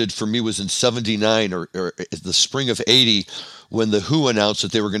ever did for me was in '79 or the spring of '80, when the Who announced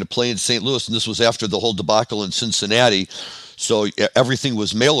that they were going to play in St. Louis, and this was after the whole debacle in Cincinnati. So everything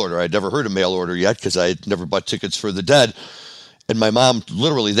was mail order. I'd never heard of mail order yet because I had never bought tickets for the Dead. And my mom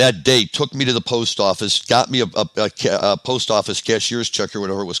literally that day took me to the post office, got me a post office cashier's check or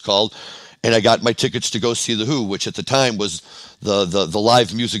whatever it was called, and I got my tickets to go see the Who, which at the time was the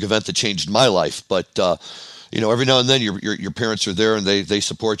live music event that changed my life. But every now and then your parents are there and they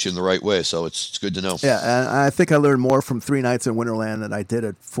support you in the right way, so it's good to know. Yeah, and I think I learned more from 3 nights in Winterland than I did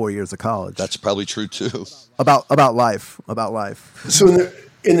at 4 years of college. That's probably true too. About life. So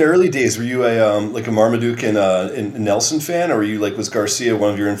in the early days, were you a Marmaduke and Nelson fan, or were you was Garcia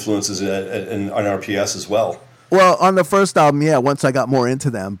one of your influences on RPS as well? Well, on the first album, yeah, once I got more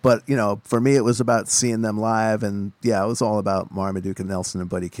into them. But, for me, it was about seeing them live. And, yeah, it was all about Marmaduke and Nelson and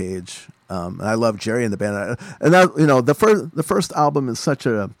Buddy Cage. And I love Jerry and the band. And, that, the first album is such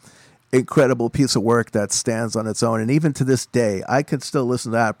a incredible piece of work that stands on its own. And even to this day, I could still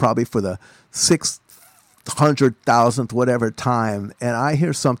listen to that probably for the 600,000th whatever time, and I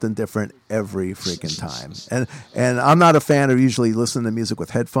hear something different every freaking time. And I'm not a fan of usually listening to music with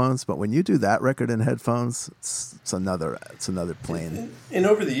headphones, but when you do that record in headphones, it's another plane. And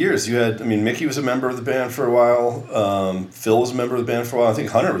over the years, you had, Mickey was a member of the band for a while. Phil was a member of the band for a while. I think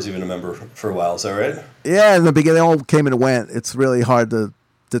Hunter was even a member for a while. Is that right? Yeah, in the beginning, they all came and went. It's really hard to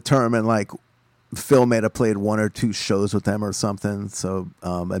determine, Phil may have played 1 or 2 shows with them or something. So,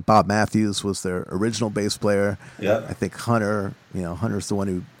 and Bob Matthews was their original bass player. Yeah. I think Hunter's the one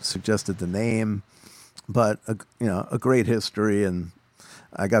who suggested the name, but a great history. And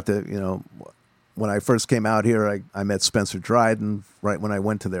I got to, when I first came out here, I met Spencer Dryden right when I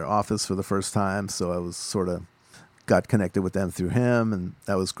went to their office for the first time. So I was got connected with them through him, and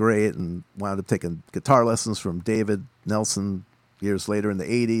that was great. And wound up taking guitar lessons from David Nelson years later in the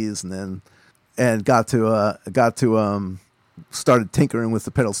 '80s, and got to started tinkering with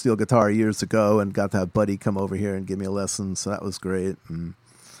the pedal steel guitar years ago, and got to have Buddy come over here and give me a lesson. So that was great, and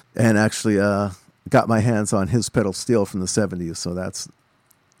actually got my hands on his pedal steel from the '70s. So that's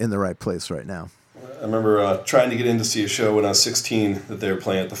in the right place right now. I remember trying to get in to see a show when I was 16 that they were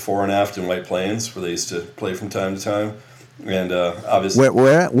playing at the Fore and Aft in White Plains, where they used to play from time to time. And obviously,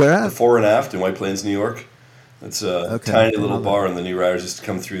 where at? The Fore and Aft in White Plains, New York. It's a tiny little bar, and the New Riders used to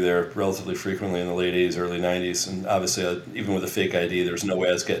come through there relatively frequently in the late 80s, early 90s. And obviously, even with a fake ID, there was no way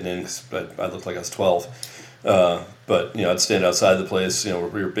I was getting in because I looked like I was 12. But I'd stand outside the place. We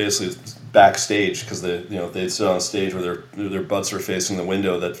were basically backstage because they'd sit on a stage where their butts were facing the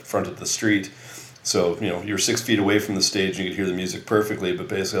window that fronted the street. So you were 6 feet away from the stage and you could hear the music perfectly. But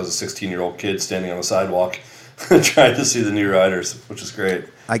basically, I was a 16-year-old kid standing on the sidewalk trying to see the New Riders, which is great.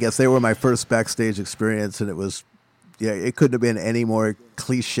 I guess they were my first backstage experience, and it couldn't have been any more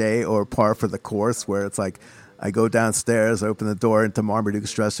cliche or par for the course, where it's like I go downstairs, I open the door into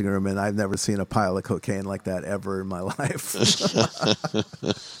Marmaduke's dressing room, and I've never seen a pile of cocaine like that ever in my life.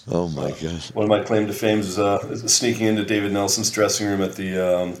 Oh, my God. One of my claim to fame is sneaking into David Nelson's dressing room at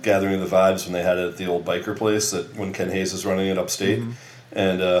the Gathering of the Vibes when they had it at the old biker place when Ken Hayes was running it upstate. Mm-hmm.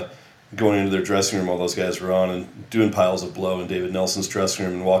 And going into their dressing room while those guys were on and doing piles of blow in David Nelson's dressing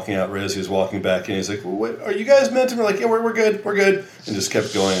room and walking out. As he was walking back in, he's like, well, what, are you guys meant to? We're like, yeah, we're good, and just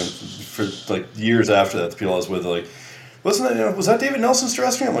kept going. And for years after that, the people I was with were like, was that David Nelson's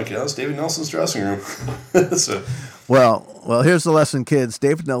dressing room? I'm like, yeah, that's David Nelson's dressing room. So, well, here's the lesson, kids.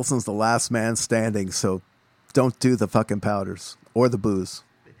 David Nelson's the last man standing, so don't do the fucking powders or the booze.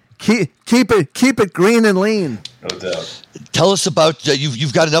 Keep it green and lean. No doubt. Tell us about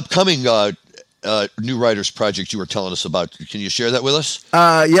you've got an upcoming New Riders project you were telling us about. Can you share that with us?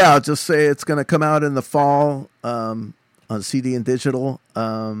 Yeah, I'll just say it's going to come out in the fall on CD and digital,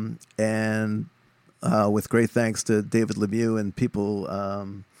 and with great thanks to David Lemieux and people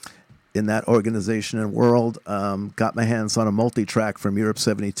in that organization and world, got my hands on a multi-track from Europe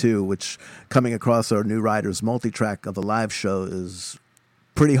 72, which coming across our New Riders multi-track of the live show is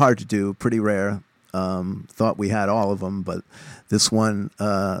pretty hard to do, pretty rare. Thought we had all of them, but this one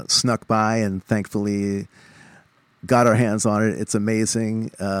snuck by, and thankfully got our hands on it. It's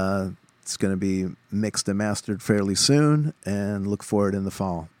amazing. It's going to be mixed and mastered fairly soon, and look for it in the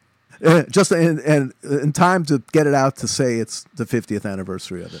fall. Just in time to get it out to say it's the 50th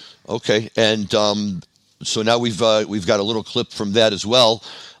anniversary of it. Okay, and so now we've got a little clip from that as well.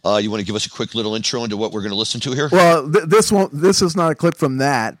 You want to give us a quick little intro into what we're going to listen to here? Well, this is not a clip from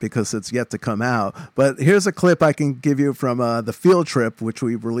that because it's yet to come out. But here's a clip I can give you from the Field Trip, which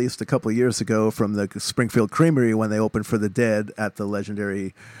we released a couple of years ago from the Springfield Creamery when they opened for the Dead at the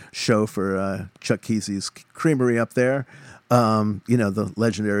legendary show for Chuck Kesey's Creamery up there. The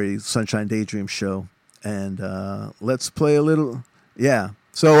legendary Sunshine Daydream show. And let's play a little. Yeah.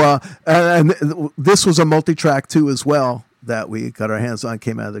 So and this was a multi-track too as well that we got our hands on,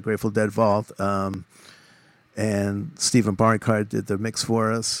 came out of the Grateful Dead vault. And Stephen Barncard did the mix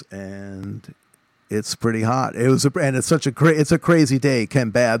for us, and it's pretty hot. And it's it's a crazy day. Ken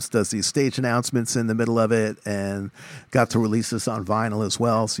Babbs does these stage announcements in the middle of it, and got to release this on vinyl as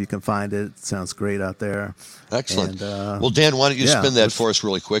well, so you can find it. It sounds great out there. Excellent. Well, Dan, why don't you spin that for us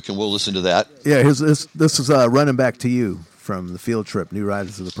really quick, and we'll listen to that. Yeah, this is Running Back to You from the Field Trip, New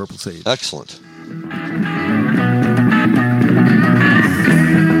Riders of the Purple Sage. Excellent.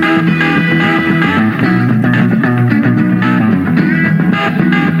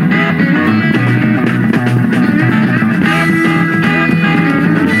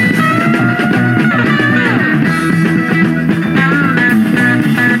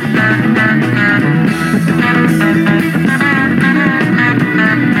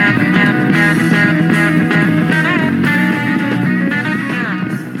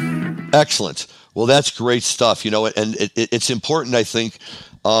 Excellent. Well, that's great stuff, and it's important, I think.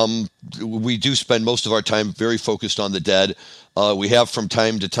 We do spend most of our time very focused on the Dead. We have from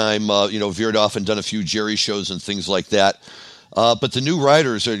time to time, veered off and done a few Jerry shows and things like that. But the new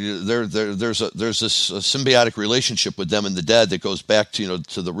writers, there's this symbiotic relationship with them and the Dead that goes back to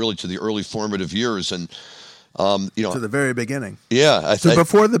the early formative years and. To the very beginning. Yeah,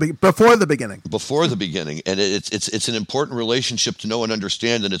 before the beginning. Before the beginning, and it's an important relationship to know and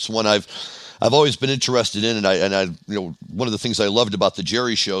understand, and it's one I've always been interested in, and I one of the things I loved about the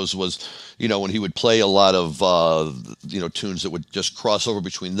Jerry shows was when he would play a lot of tunes that would just cross over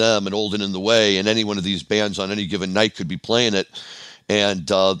between them and Old and In the Way, and any one of these bands on any given night could be playing it, and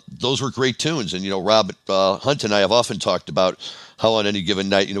those were great tunes, and Rob Hunt and I have often talked about how on any given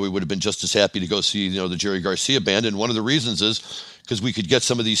night, we would have been just as happy to go see, the Jerry Garcia band. And one of the reasons is because we could get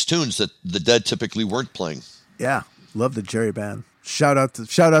some of these tunes that the Dead typically weren't playing. Yeah, love the Jerry band. Shout out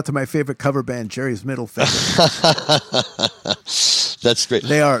to my favorite cover band, Jerry's Middle Finger. That's great.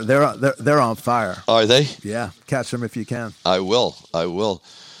 They're on fire. Are they? Yeah, catch them if you can. I will.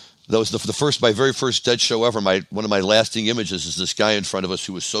 That was my very first Dead show ever. One of my lasting images is this guy in front of us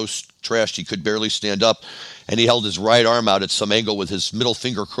who was so trashed he could barely stand up, and he held his right arm out at some angle with his middle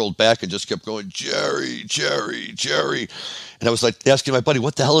finger curled back and just kept going, Jerry, Jerry, Jerry. And I was like asking my buddy,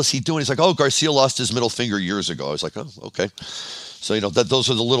 what the hell is he doing? He's like, oh, Garcia lost his middle finger years ago. I was like, oh, okay. So, those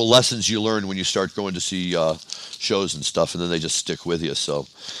are the little lessons you learn when you start going to see shows and stuff, and then they just stick with you. So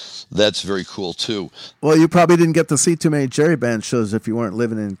that's very cool, too. Well, you probably didn't get to see too many Jerry band shows if you weren't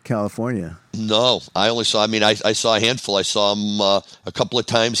living in California. No, I only saw, I saw a handful. I saw him a couple of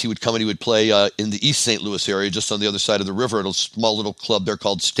times. He would come and he would play in the East St. Louis area, just on the other side of the river, at a small little club there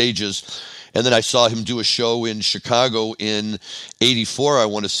called Stages. And then I saw him do a show in Chicago in '84, I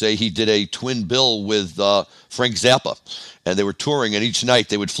want to say. He did a twin bill with Frank Zappa. And they were touring, and each night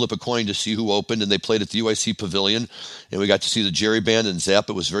they would flip a coin to see who opened, and they played at the UIC Pavilion. And we got to see the Jerry Band and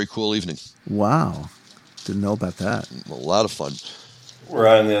Zappa. It was a very cool evening. Wow. Didn't know about that. A lot of fun. Where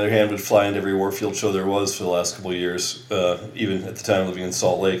I, on the other hand, would fly into every Warfield show there was for the last couple of years. Even at the time living in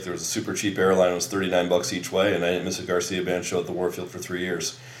Salt Lake, there was a super cheap airline. It was $39 each way, and I didn't miss a Garcia Band show at the Warfield for 3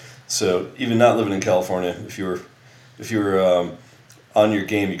 years. So even not living in California, if you were on your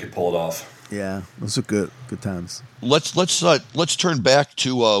game, you could pull it off. Yeah, those are good times. Let's turn back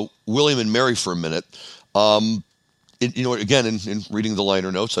to William and Mary for a minute. Again, in reading the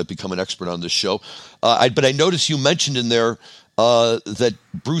liner notes, I've become an expert on this show. But I noticed you mentioned in there that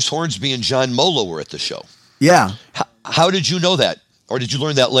Bruce Hornsby and John Molo were at the show. Yeah. How did you know that? Or did you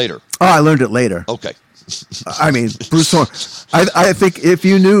learn that later? Oh, I learned it later. Okay. Bruce Hornsby. I think if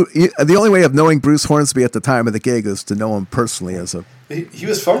you knew, the only way of knowing Bruce Hornsby at the time of the gig is to know him personally as a. He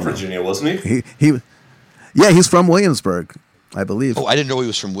was from Virginia, wasn't he? He's from Williamsburg, I believe. Oh, I didn't know he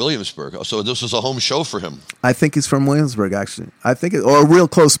was from Williamsburg. So this was a home show for him. I think he's from Williamsburg, actually. Or real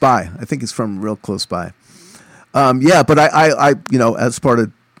close by. I think he's from real close by. But I as part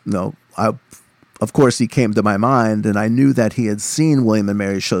of, of course, he came to my mind, and I knew that he had seen William and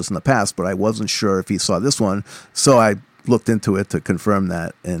Mary shows in the past, but I wasn't sure if he saw this one. So I looked into it to confirm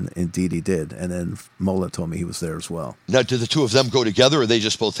that, and indeed he did. And then Mola told me he was there as well. Now, did the two of them go together, or they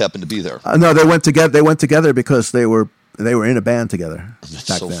just both happened to be there? No, they went together. They went together because they were in a band together.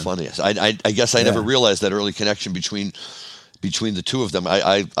 That's so funny. I guess I never realized that early connection between the two of them.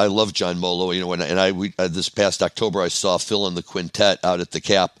 I love John Molo, and this past October I saw Phil and the Quintet out at the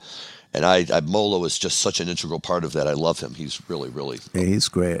Cap. And Molo is just such an integral part of that. I love him. He's really, really. Yeah, he's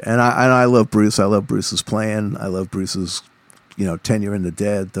great. And I love Bruce. I love Bruce's playing. I love Bruce's, tenure in the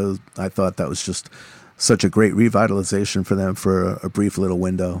Dead. I thought that was just such a great revitalization for them for a brief little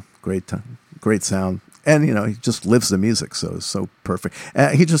window. Great sound. And, he just lives the music. So it's so perfect.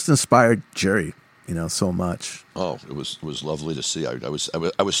 He just inspired Jerry, so much. Oh, it was lovely to see. I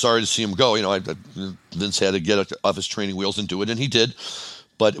was sorry to see him go. Vince had to get off his training wheels and do it, and he did.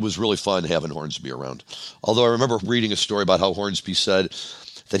 But it was really fun having Hornsby around. Although I remember reading a story about how Hornsby said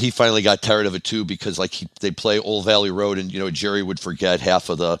that he finally got tired of it too, because they'd play Old Valley Road, and Jerry would forget half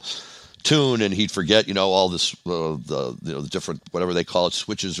of the tune, and he'd forget all this the different whatever they call it,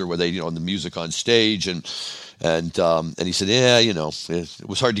 switches, or where they the music on stage, and he said it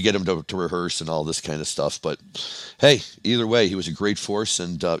was hard to get him to rehearse and all this kind of stuff. But hey, either way, he was a great force,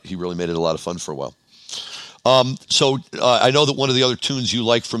 and he really made it a lot of fun for a while. So I know that one of the other tunes you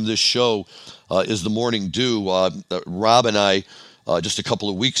like from this show is The Morning Dew. Rob and I, just a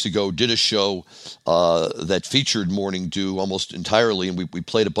couple of weeks ago, did a show that featured Morning Dew almost entirely, and we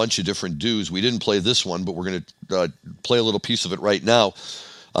played a bunch of different dews. We didn't play this one, but we're going to play a little piece of it right now.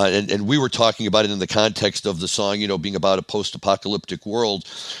 And we were talking about it in the context of the song, being about a post-apocalyptic world.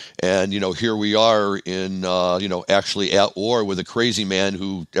 And, here we are in, actually at war with a crazy man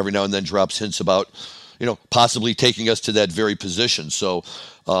who every now and then drops hints about possibly taking us to that very position. So,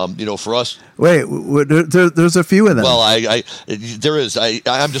 for us. Wait, there's a few of them. Well, there is.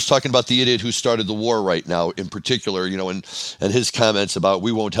 I'm just talking about the idiot who started the war right now, in particular. And his comments about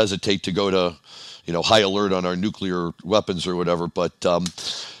we won't hesitate to go to, high alert on our nuclear weapons or whatever. But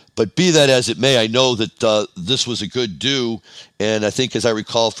be that as it may, I know that this was a good do, and I think, as I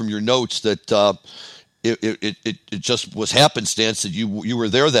recall from your notes, that. It just was happenstance that you were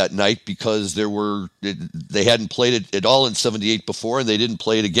there that night, because they hadn't played it at all in '78 before, and they didn't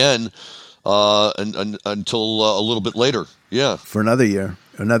play it again until a little bit later. Yeah, for another year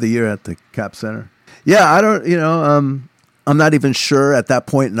at the Cap Center. Yeah, I don't. I'm not even sure at that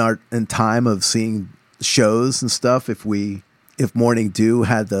point in time of seeing shows and stuff if Morning Dew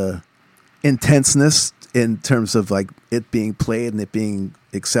had the intenseness in terms of like it being played and it being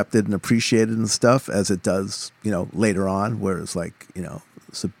accepted and appreciated and stuff as it does, later on, where it's like, it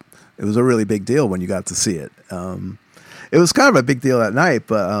was a really big deal when you got to see it. It was kind of a big deal that night,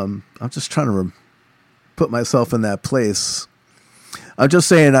 but I'm just trying to put myself in that place. I'm just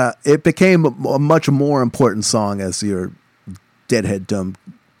saying it became a much more important song as your Deadhead Dumb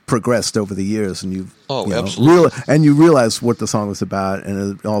progressed over the years, and you realize what the song was about,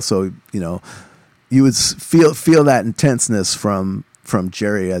 and it also, you would feel that intenseness from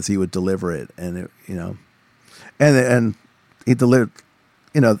Jerry as he would deliver it, and and he delivered.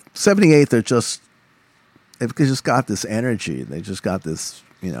 78. They've just got this energy. They just got this,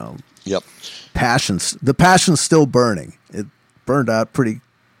 Yep. passion. The passion's still burning. It burned out pretty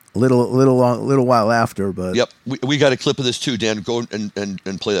little while after, but yep. We got a clip of this too, Dan. Go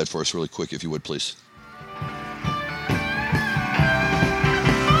and play that for us really quick, if you would, please.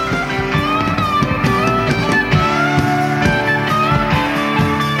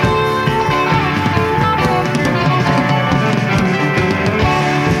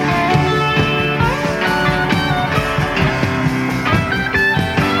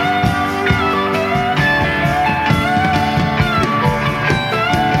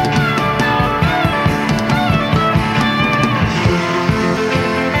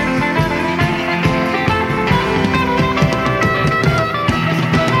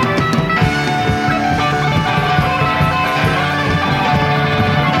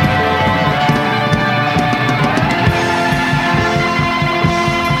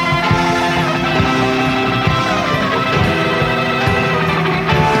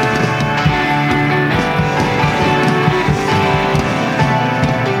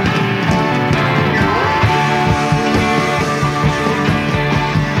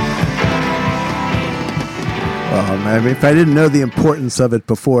 I mean, if I didn't know the importance of it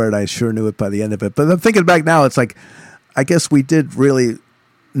before it, I sure knew it by the end of it. But I'm thinking back now, it's like, I guess we did really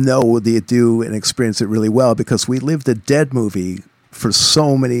know the Dew and experience it really well, because we lived a Dead movie for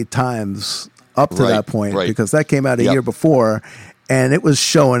so many times up to that point, because that came out a year before. And it was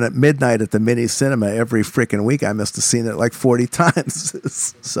showing at midnight at the Mini Cinema every freaking week. I must have seen it like 40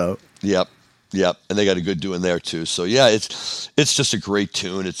 times. So Yep. And they got a good doing there too. So yeah, it's just a great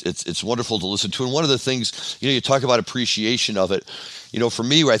tune. It's wonderful to listen to. And one of the things, you talk about appreciation of it. For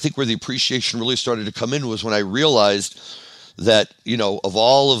me, I think where the appreciation really started to come in was when I realized that, of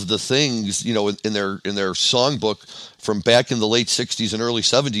all of the things, in their songbook from back in the late 60s and early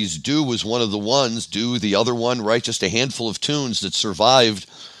 70s, Do was one of the ones, Do, the other one, right? Just a handful of tunes that survived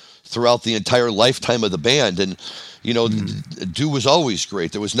throughout the entire lifetime of the band. And, Do was always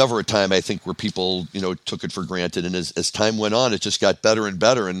great. There was never a time, I think, where people, took it for granted. And as time went on, it just got better and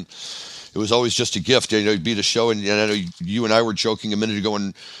better. And it was always just a gift. It'd be the show. And I know you and I were joking a minute ago,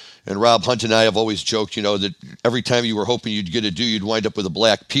 and Rob Hunt and I have always joked, that every time you were hoping you'd get a Do, you'd wind up with a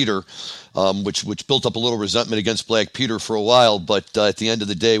Black Peter, which built up a little resentment against Black Peter for a while. But at the end of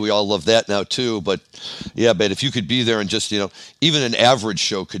the day, we all love that now too. But yeah, but if you could be there and just, even an average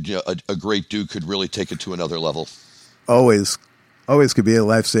show could, a great Do could really take it to another level. Always could be a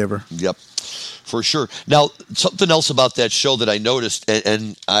lifesaver. Yep, for sure. Now, something else about that show that I noticed,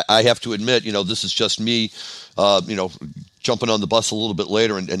 and I have to admit, this is just me, jumping on the bus a little bit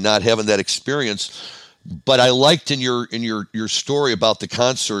later and not having that experience. But I liked in your story about the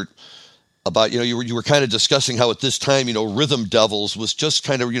concert, about, you were kind of discussing how at this time, Rhythm Devils was just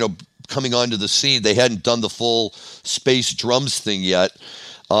kind of, coming onto the scene. They hadn't done the full space drums thing yet.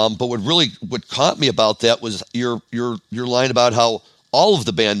 But what caught me about that was your line about how all of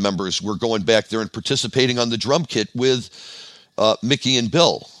the band members were going back there and participating on the drum kit with Mickey and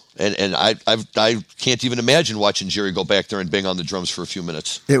Bill. And I can't even imagine watching Jerry go back there and bang on the drums for a few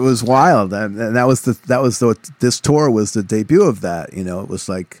minutes. It was wild, and this tour was the debut of that. It was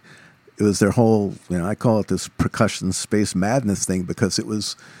like, it was their whole, I call it this percussion space madness thing, because it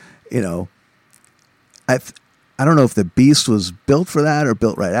was, I don't know if the Beast was built for that or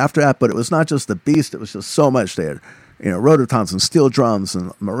built right after that, but it was not just the Beast. It was just so much. They had, rototoms and steel drums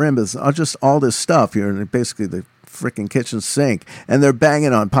and marimbas, just all this stuff. You're in basically the freaking kitchen sink, and they're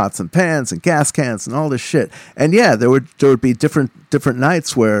banging on pots and pans and gas cans and all this shit. And yeah, there would be different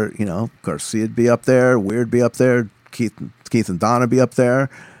nights where, Garcia'd be up there, Weird be up there, Keith and Donna be up there.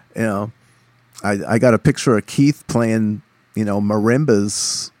 I got a picture of Keith playing,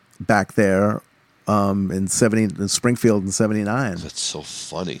 marimbas back there in Springfield in '79. That's so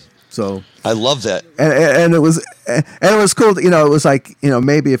funny. So I love that, and it was cool. It was like,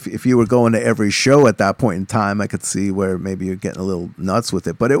 maybe if you were going to every show at that point in time, I could see where maybe you're getting a little nuts with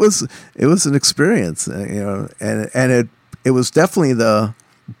it. But it was an experience, and it was definitely the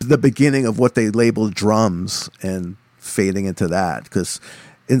beginning of what they labeled drums and fading into that, because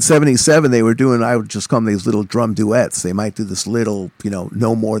in '77, they were doing, I would just call them these little drum duets. They might do this little,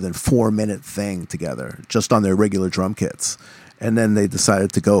 no more than 4-minute thing together, just on their regular drum kits. And then they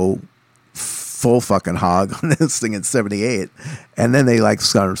decided to go full fucking hog on this thing in '78. And then they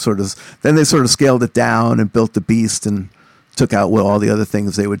sort of scaled it down and built the Beast and took out all the other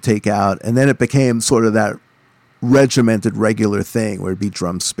things they would take out. And then it became sort of that regimented regular thing where it'd be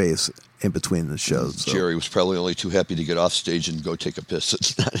drum space in between the shows. So. Jerry was probably only too happy to get off stage and go take a piss.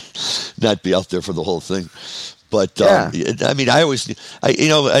 It's not be out there for the whole thing. But yeah. I mean, I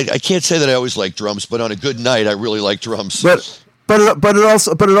can't say that I always like drums, but on a good night, I really like drums. But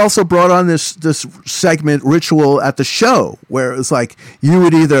it also brought on this segment ritual at the show where it was like you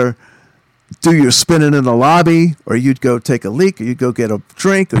would either do your spinning in the lobby, or you'd go take a leak, or you'd go get a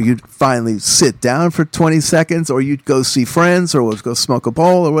drink, or you'd finally sit down for 20 seconds, or you'd go see friends, or go smoke a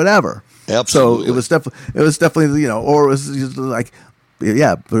bowl, or whatever. Absolutely. So it was definitely, or it was like,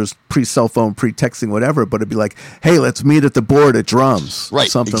 yeah, there's pre-cell phone, pre-texting, whatever, but it'd be like, hey, let's meet at the board at drums. Right.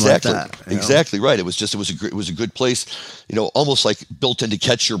 Something exactly. like that. Exactly right. It was a good place, almost like built in to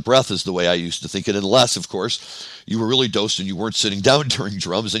catch your breath is the way I used to think it. Unless, of course, you were really dosed and you weren't sitting down during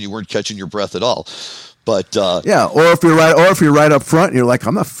drums and you weren't catching your breath at all. But yeah, or if you're right up front and you're like,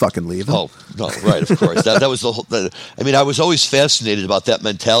 I'm not fucking leaving. Oh no, right, of course. that was the whole. I was always fascinated about that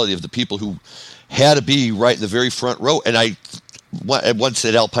mentality of the people who had to be right in the very front row. And once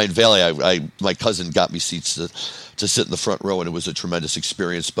at Alpine Valley, my cousin got me seats to sit in the front row, and it was a tremendous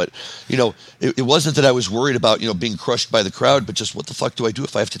experience. But it wasn't that I was worried about being crushed by the crowd, but just what the fuck do I do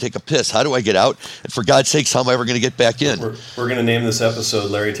if I have to take a piss? How do I get out? And for God's sakes, how am I ever going to get back in? We're going to name this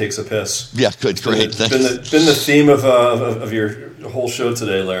episode "Larry Takes a Piss." Yeah, good, great. It's been the theme of your whole show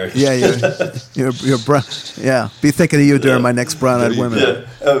today, Larry. Yeah, you're yeah. Be thinking of you during my next Brown Eyed Women. Yeah.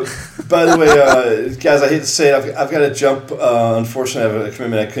 By the way, guys, I hate to say it, I've got to jump. Unfortunately, I have a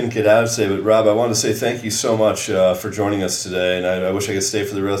commitment I couldn't get out of today. But Rob, I wanted to say thank you so much for joining us today. And I wish I could stay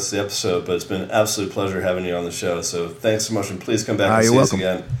for the rest of the episode, but it's been an absolute pleasure having you on the show. So thanks so much, and please come back and see us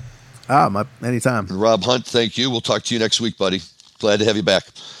again. Anytime. Rob Hunt, thank you. We'll talk to you next week, buddy. Glad to have you back.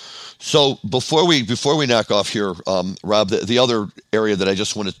 So before we knock off here, Rob, the other area that I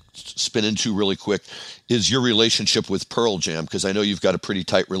just want to spin into really quick is your relationship with Pearl Jam, because I know you've got a pretty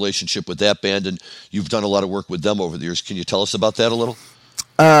tight relationship with that band, and you've done a lot of work with them over the years. Can you tell us about that a little?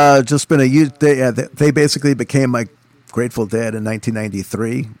 Just been they basically became my Grateful Dead in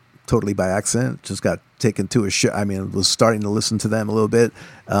 1993, totally by accident. Just got taken to a show. I mean, was starting to listen to them a little bit.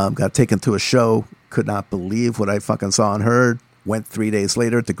 Got taken to a show. Could not believe what I fucking saw and heard. Went 3 days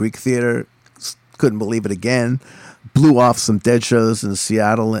later to Greek Theater. Couldn't believe it again. Blew off some Dead shows in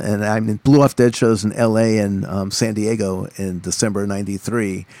Seattle, and blew off Dead shows in L.A. and San Diego in December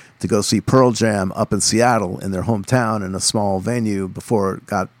 '93 to go see Pearl Jam up in Seattle in their hometown in a small venue before it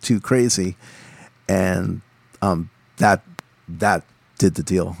got too crazy, and that did the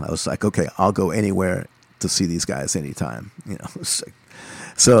deal. I was like, okay, I'll go anywhere to see these guys anytime,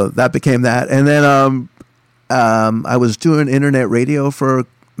 So that became that, and then I was doing internet radio for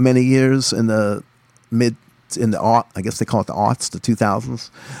many years in the I guess they call it the aughts, the 2000s.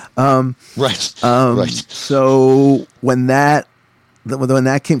 Right. So when that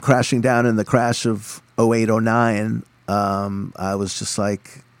came crashing down in the crash of 08, 09, I was just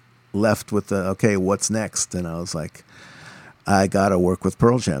like left with okay, what's next? And I was like, I got to work with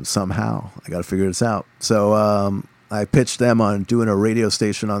Pearl Jam somehow. I got to figure this out. So I pitched them on doing a radio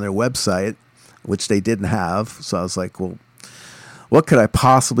station on their website, which they didn't have. So I was like, well, what could I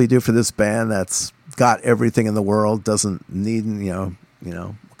possibly do for this band that's got everything in the world, doesn't need, what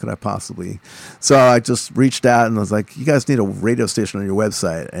could I possibly? So I just reached out and was like, you guys need a radio station on your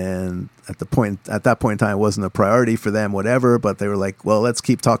website. And at that point in time, it wasn't a priority for them, whatever, but they were like, well, let's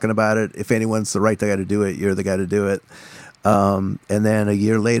keep talking about it. If anyone's the right guy to do it, you're the guy to do it. And then a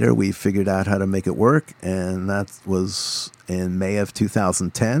year later, we figured out how to make it work. And that was in May of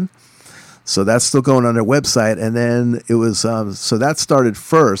 2010. So that's still going on their website. And then it was, so that started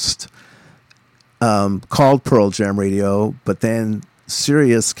first, called Pearl Jam Radio, but then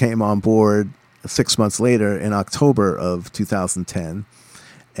Sirius came on board 6 months later in October of 2010.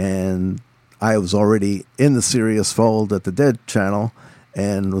 And I was already in the Sirius fold at the Dead channel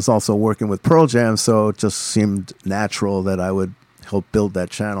and was also working with Pearl Jam. So it just seemed natural that I would help build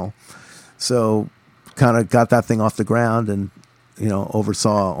that channel. So kind of got that thing off the ground and,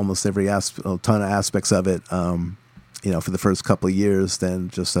 oversaw almost every a ton of aspects of it, for the first couple of years, then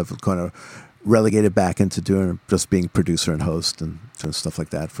just have kind of relegated back into just being producer and host and doing stuff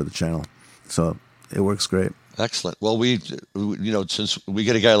like that for the channel. So it works great. Excellent. Well, since we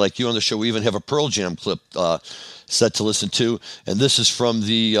get a guy like you on the show, we even have a Pearl Jam clip set to listen to. And this is from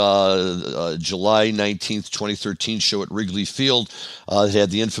the July 19th, 2013 show at Wrigley Field. It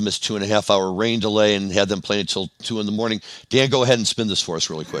had the infamous 2.5-hour rain delay and had them playing until 2 in the morning. Dan, go ahead and spin this for us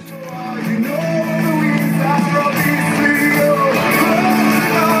really quick.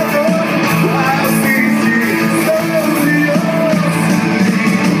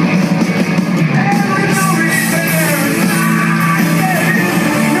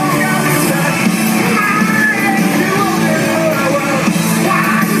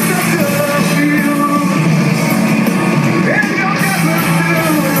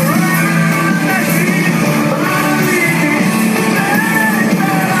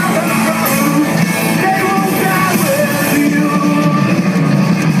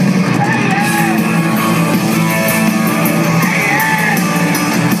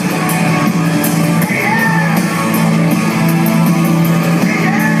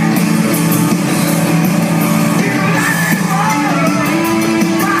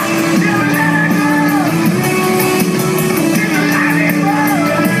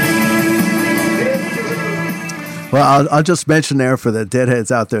 Well, I'll just mention there for the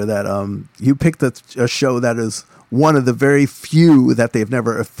Deadheads out there that you picked a show that is one of the very few that they've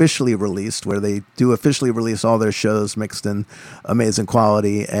never officially released, where they do officially release all their shows mixed in amazing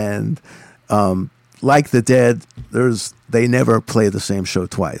quality. And like the Dead, they never play the same show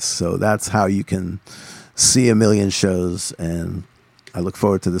twice. So that's how you can see a million shows. And I look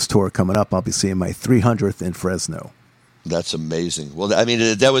forward to this tour coming up. I'll be seeing my 300th in Fresno. That's amazing. Well, I mean,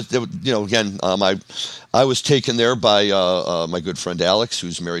 that was again, I was taken there by my good friend Alex,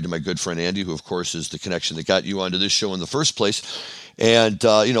 who's married to my good friend Andy, who, of course, is the connection that got you onto this show in the first place. And,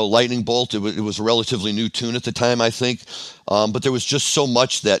 Lightning Bolt, it was a relatively new tune at the time, I think. But there was just so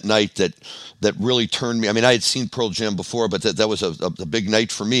much that night that really turned me. I mean, I had seen Pearl Jam before, but that was a big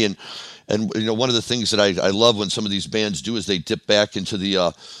night for me. And one of the things that I love when some of these bands do is they dip back into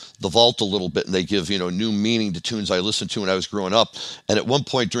the vault a little bit, and they give new meaning to tunes I listened to when I was growing up. And at one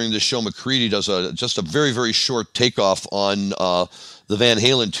point during this show, McCready does just a very, very short takeoff on the Van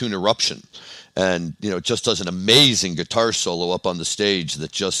Halen tune Eruption, and just does an amazing guitar solo up on the stage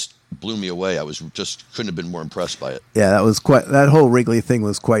that just blew me away. I couldn't have been more impressed by it. Yeah, that whole Wrigley thing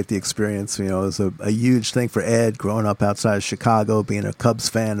was quite the experience. It was a huge thing for Ed, growing up outside of Chicago, being a Cubs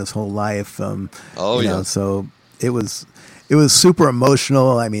fan his whole life. So it was super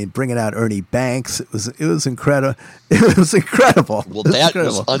emotional. I mean, bringing out Ernie Banks, it was incredible. It was incredible. Well,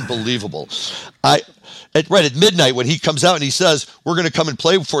 was unbelievable. Right at midnight when he comes out and he says, "We're going to come and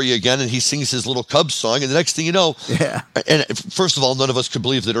play for you again," and he sings his little Cubs song, and the next thing you know, yeah. And first of all, none of us could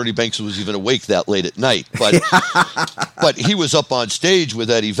believe that Ernie Banks was even awake that late at night, but but he was up on stage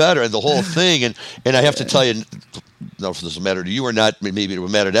with Eddie Vedder and the whole thing, and I have to tell you. I don't know if this will matter to you or not. Maybe it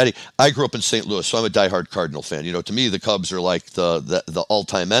would matter to Eddie. I grew up in St. Louis, so I'm a diehard Cardinal fan. To me, the Cubs are like the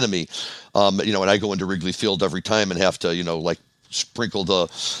all-time enemy. And I go into Wrigley Field every time and have to, sprinkle the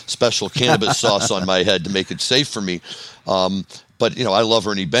special cannabis sauce on my head to make it safe for me. But I love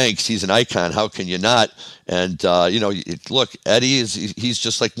Ernie Banks. He's an icon. How can you not? And look, Eddie he's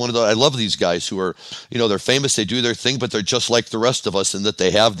just like one of the. I love these guys who are, they're famous. They do their thing, but they're just like the rest of us in that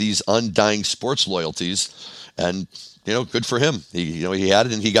they have these undying sports loyalties. And good for him. He had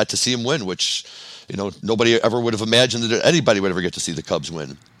it, and he got to see him win, which nobody ever would have imagined that anybody would ever get to see the Cubs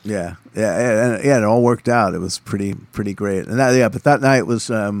win. Yeah, it all worked out. It was pretty great. And but that night was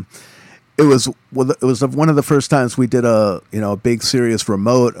it was one of the first times we did a big serious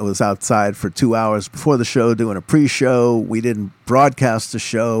remote. I was outside for 2 hours before the show doing a pre-show. We didn't broadcast the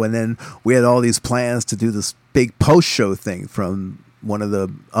show, and then we had all these plans to do this big post-show thing from one of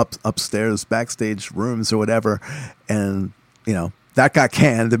the upstairs backstage rooms or whatever, and that got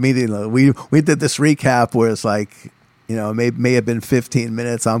canned immediately. We did this recap where it's like, may have been 15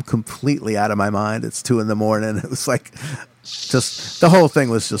 minutes. I'm completely out of my mind. It's 2 a.m. It was like, just the whole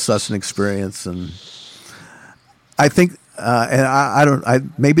thing was just such an experience. And I think,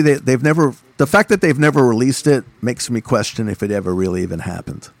 maybe they've never, the fact that they've never released it makes me question if it ever really even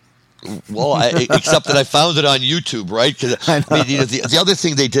happened. Well, except that I found it on YouTube, right? Because the other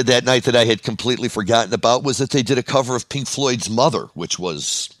thing they did that night that I had completely forgotten about was that they did a cover of Pink Floyd's "Mother," which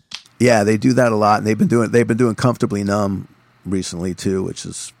was they do that a lot, and they've been doing "Comfortably Numb" recently too, which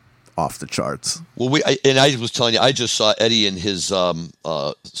is off the charts. Well, I was telling you, I just saw Eddie and his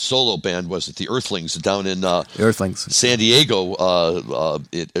solo band. Was it the Earthlings down in San Diego?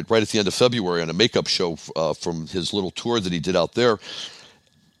 Right at the end of February on a makeup show from his little tour that he did out there.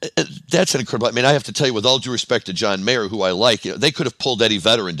 That's an incredible. I mean, I have to tell you, with all due respect to John Mayer, who I like, they could have pulled Eddie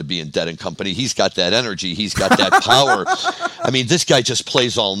Vedder into being Dead and Company. He's got that energy. He's got that power. I mean, this guy just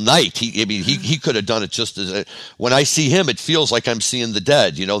plays all night. He could have done it just as. When I see him, it feels like I'm seeing the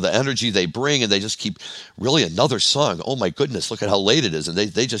Dead. The energy they bring, and they just keep. Really, another song. Oh my goodness! Look at how late it is, and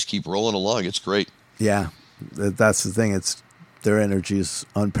they just keep rolling along. It's great. Yeah, that's the thing. Their energy is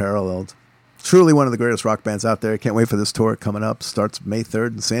unparalleled. Truly one of the greatest rock bands out there. I can't wait for this tour coming up. Starts May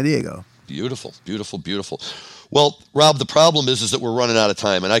 3rd in San Diego. Beautiful, beautiful, beautiful. Well, Rob, the problem is that we're running out of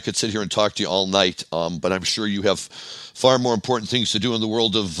time, and I could sit here and talk to you all night, but I'm sure you have far more important things to do in the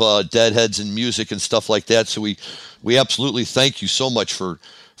world of Deadheads and music and stuff like that. So we absolutely thank you so much for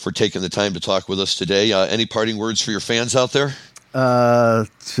taking the time to talk with us today. Any parting words for your fans out there?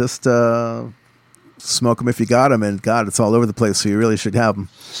 Just smoke them if you got them, and God, it's all over the place, so you really should have them.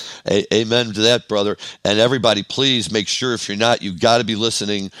 Amen to that, brother. And everybody, please make sure, if you're not, you got to be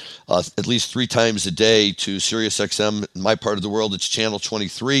listening at least 3 times a day to SiriusXM. In my part of the world, it's channel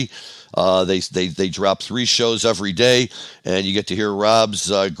 23. They drop 3 shows every day, and you get to hear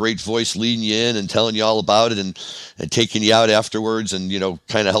Rob's great voice leading you in and telling you all about it, and taking you out afterwards, and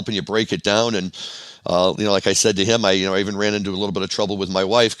kind of helping you break it down. And like I said to him, I even ran into a little bit of trouble with my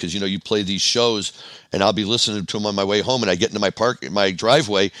wife because you play these shows, and I'll be listening to them on my way home, and I get into my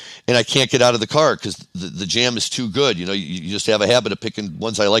driveway, and I can't get out of the car because the jam is too good. You just have a habit of picking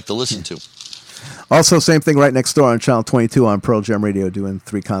ones I like to listen to. Also, same thing right next door on Channel 22 on Pearl Jam Radio, doing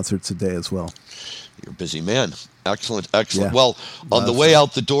 3 concerts a day as well. You're a busy man. Excellent. Yeah. Well, on the way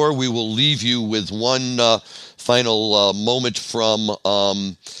out the door, we will leave you with one final moment from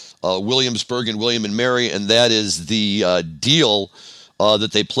Williamsburg and William and Mary, and that is the Deal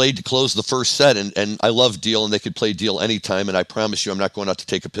that they played to close the first set. And I love Deal, and they could play Deal anytime, and I promise you I'm not going out to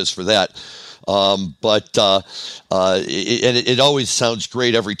take a piss for that. It always sounds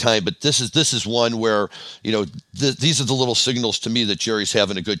great every time. But this is one where, these are the little signals to me that Jerry's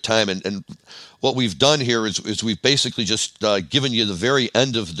having a good time. And what we've done here is we've basically just given you the very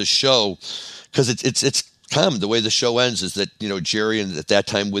end of the show, because it's common. The way the show ends is that, Jerry, and at that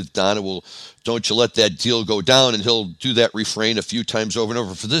time with Donna, will, "Don't you let that deal go down," and he'll do that refrain a few times over and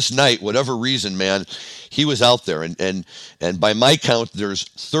over. For this night, whatever reason, man, he was out there, and by my count, there's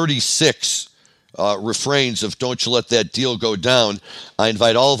 36 refrains of "Don't you let that deal go down." I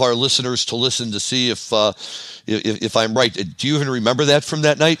invite all of our listeners to listen to see if I'm right. Do you even remember that from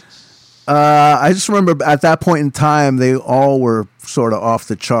that night? I just remember at that point in time, they all were sort of off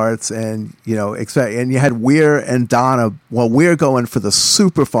the charts, and and you had Weir and Donna. Well, Weir going for the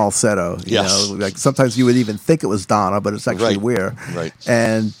super falsetto. Yes. Like sometimes you would even think it was Donna, but it's actually Weir. Right.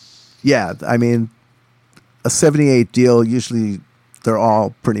 And yeah, I mean, a 78 deal, usually they're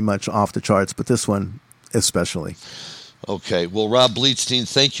all pretty much off the charts, but this one especially. Okay. Well, Rob Bleetstein,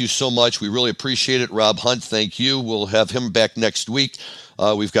 thank you so much. We really appreciate it. Rob Hunt, thank you. We'll have him back next week.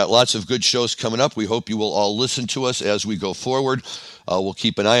 We've got lots of good shows coming up. We hope you will all listen to us as we go forward. We'll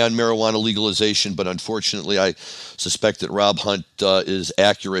keep an eye on marijuana legalization, but unfortunately, I suspect that Rob Hunt is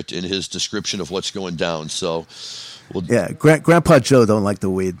accurate in his description of what's going down. So, Grandpa Joe don't like the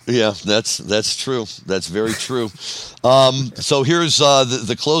weed. Yeah, that's true. That's very true. So here's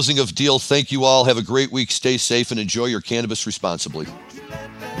the closing of Deal. Thank you all. Have a great week. Stay safe and enjoy your cannabis responsibly.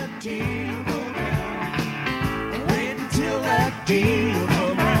 Deal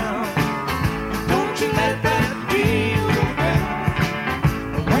go round. Don't you let that deal go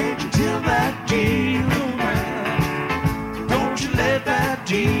round. Wait until that deal go round. Don't you let that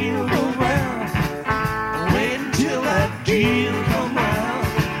deal go round. Wait until that deal come round.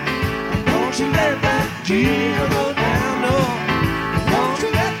 Don't you let that deal go down. No. Don't you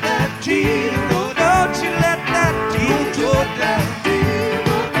let that deal go down. Don't you let that deal go down. Deal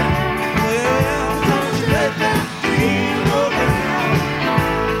go down. Well, don't you let that deal go down.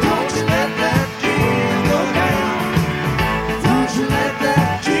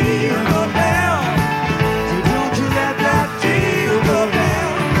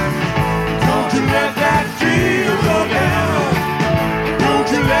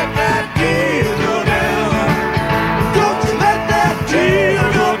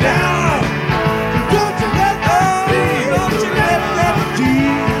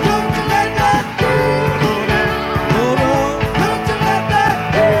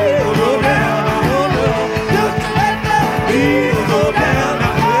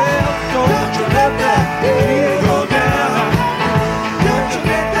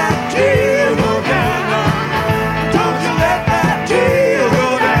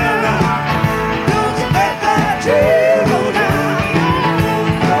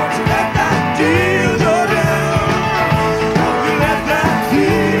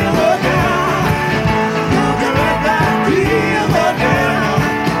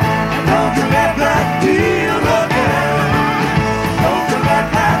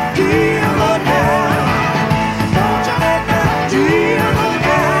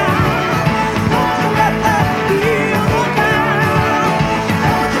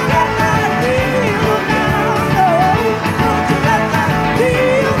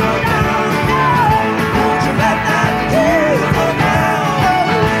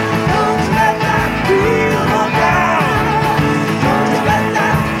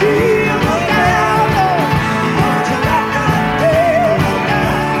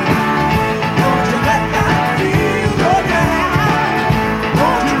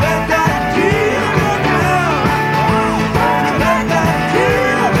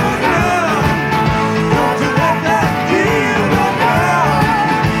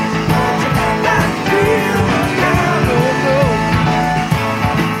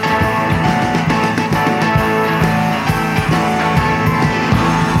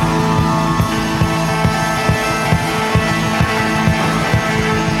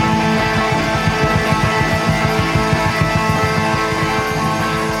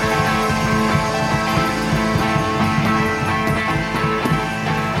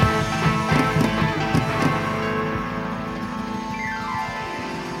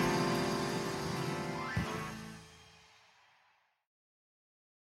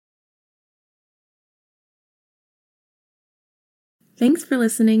 Thanks for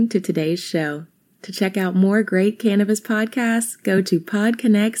listening to today's show. To check out more great cannabis podcasts, go to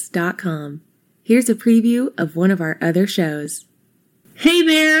podconnects.com. Here's a preview of one of our other shows. Hey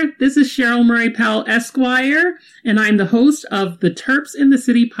there, this is Cheryl Murray Powell Esquire, and I'm the host of the Terps in the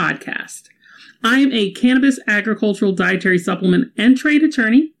City podcast. I'm a cannabis agricultural dietary supplement and trade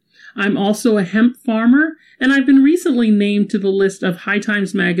attorney. I'm also a hemp farmer, and I've been recently named to the list of High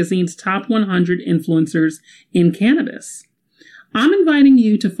Times Magazine's top 100 influencers in cannabis. I'm inviting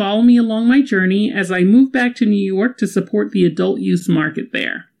you to follow me along my journey as I move back to New York to support the adult use market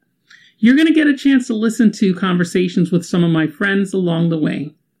there. You're going to get a chance to listen to conversations with some of my friends along the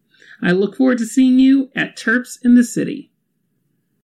way. I look forward to seeing you at Terps in the City.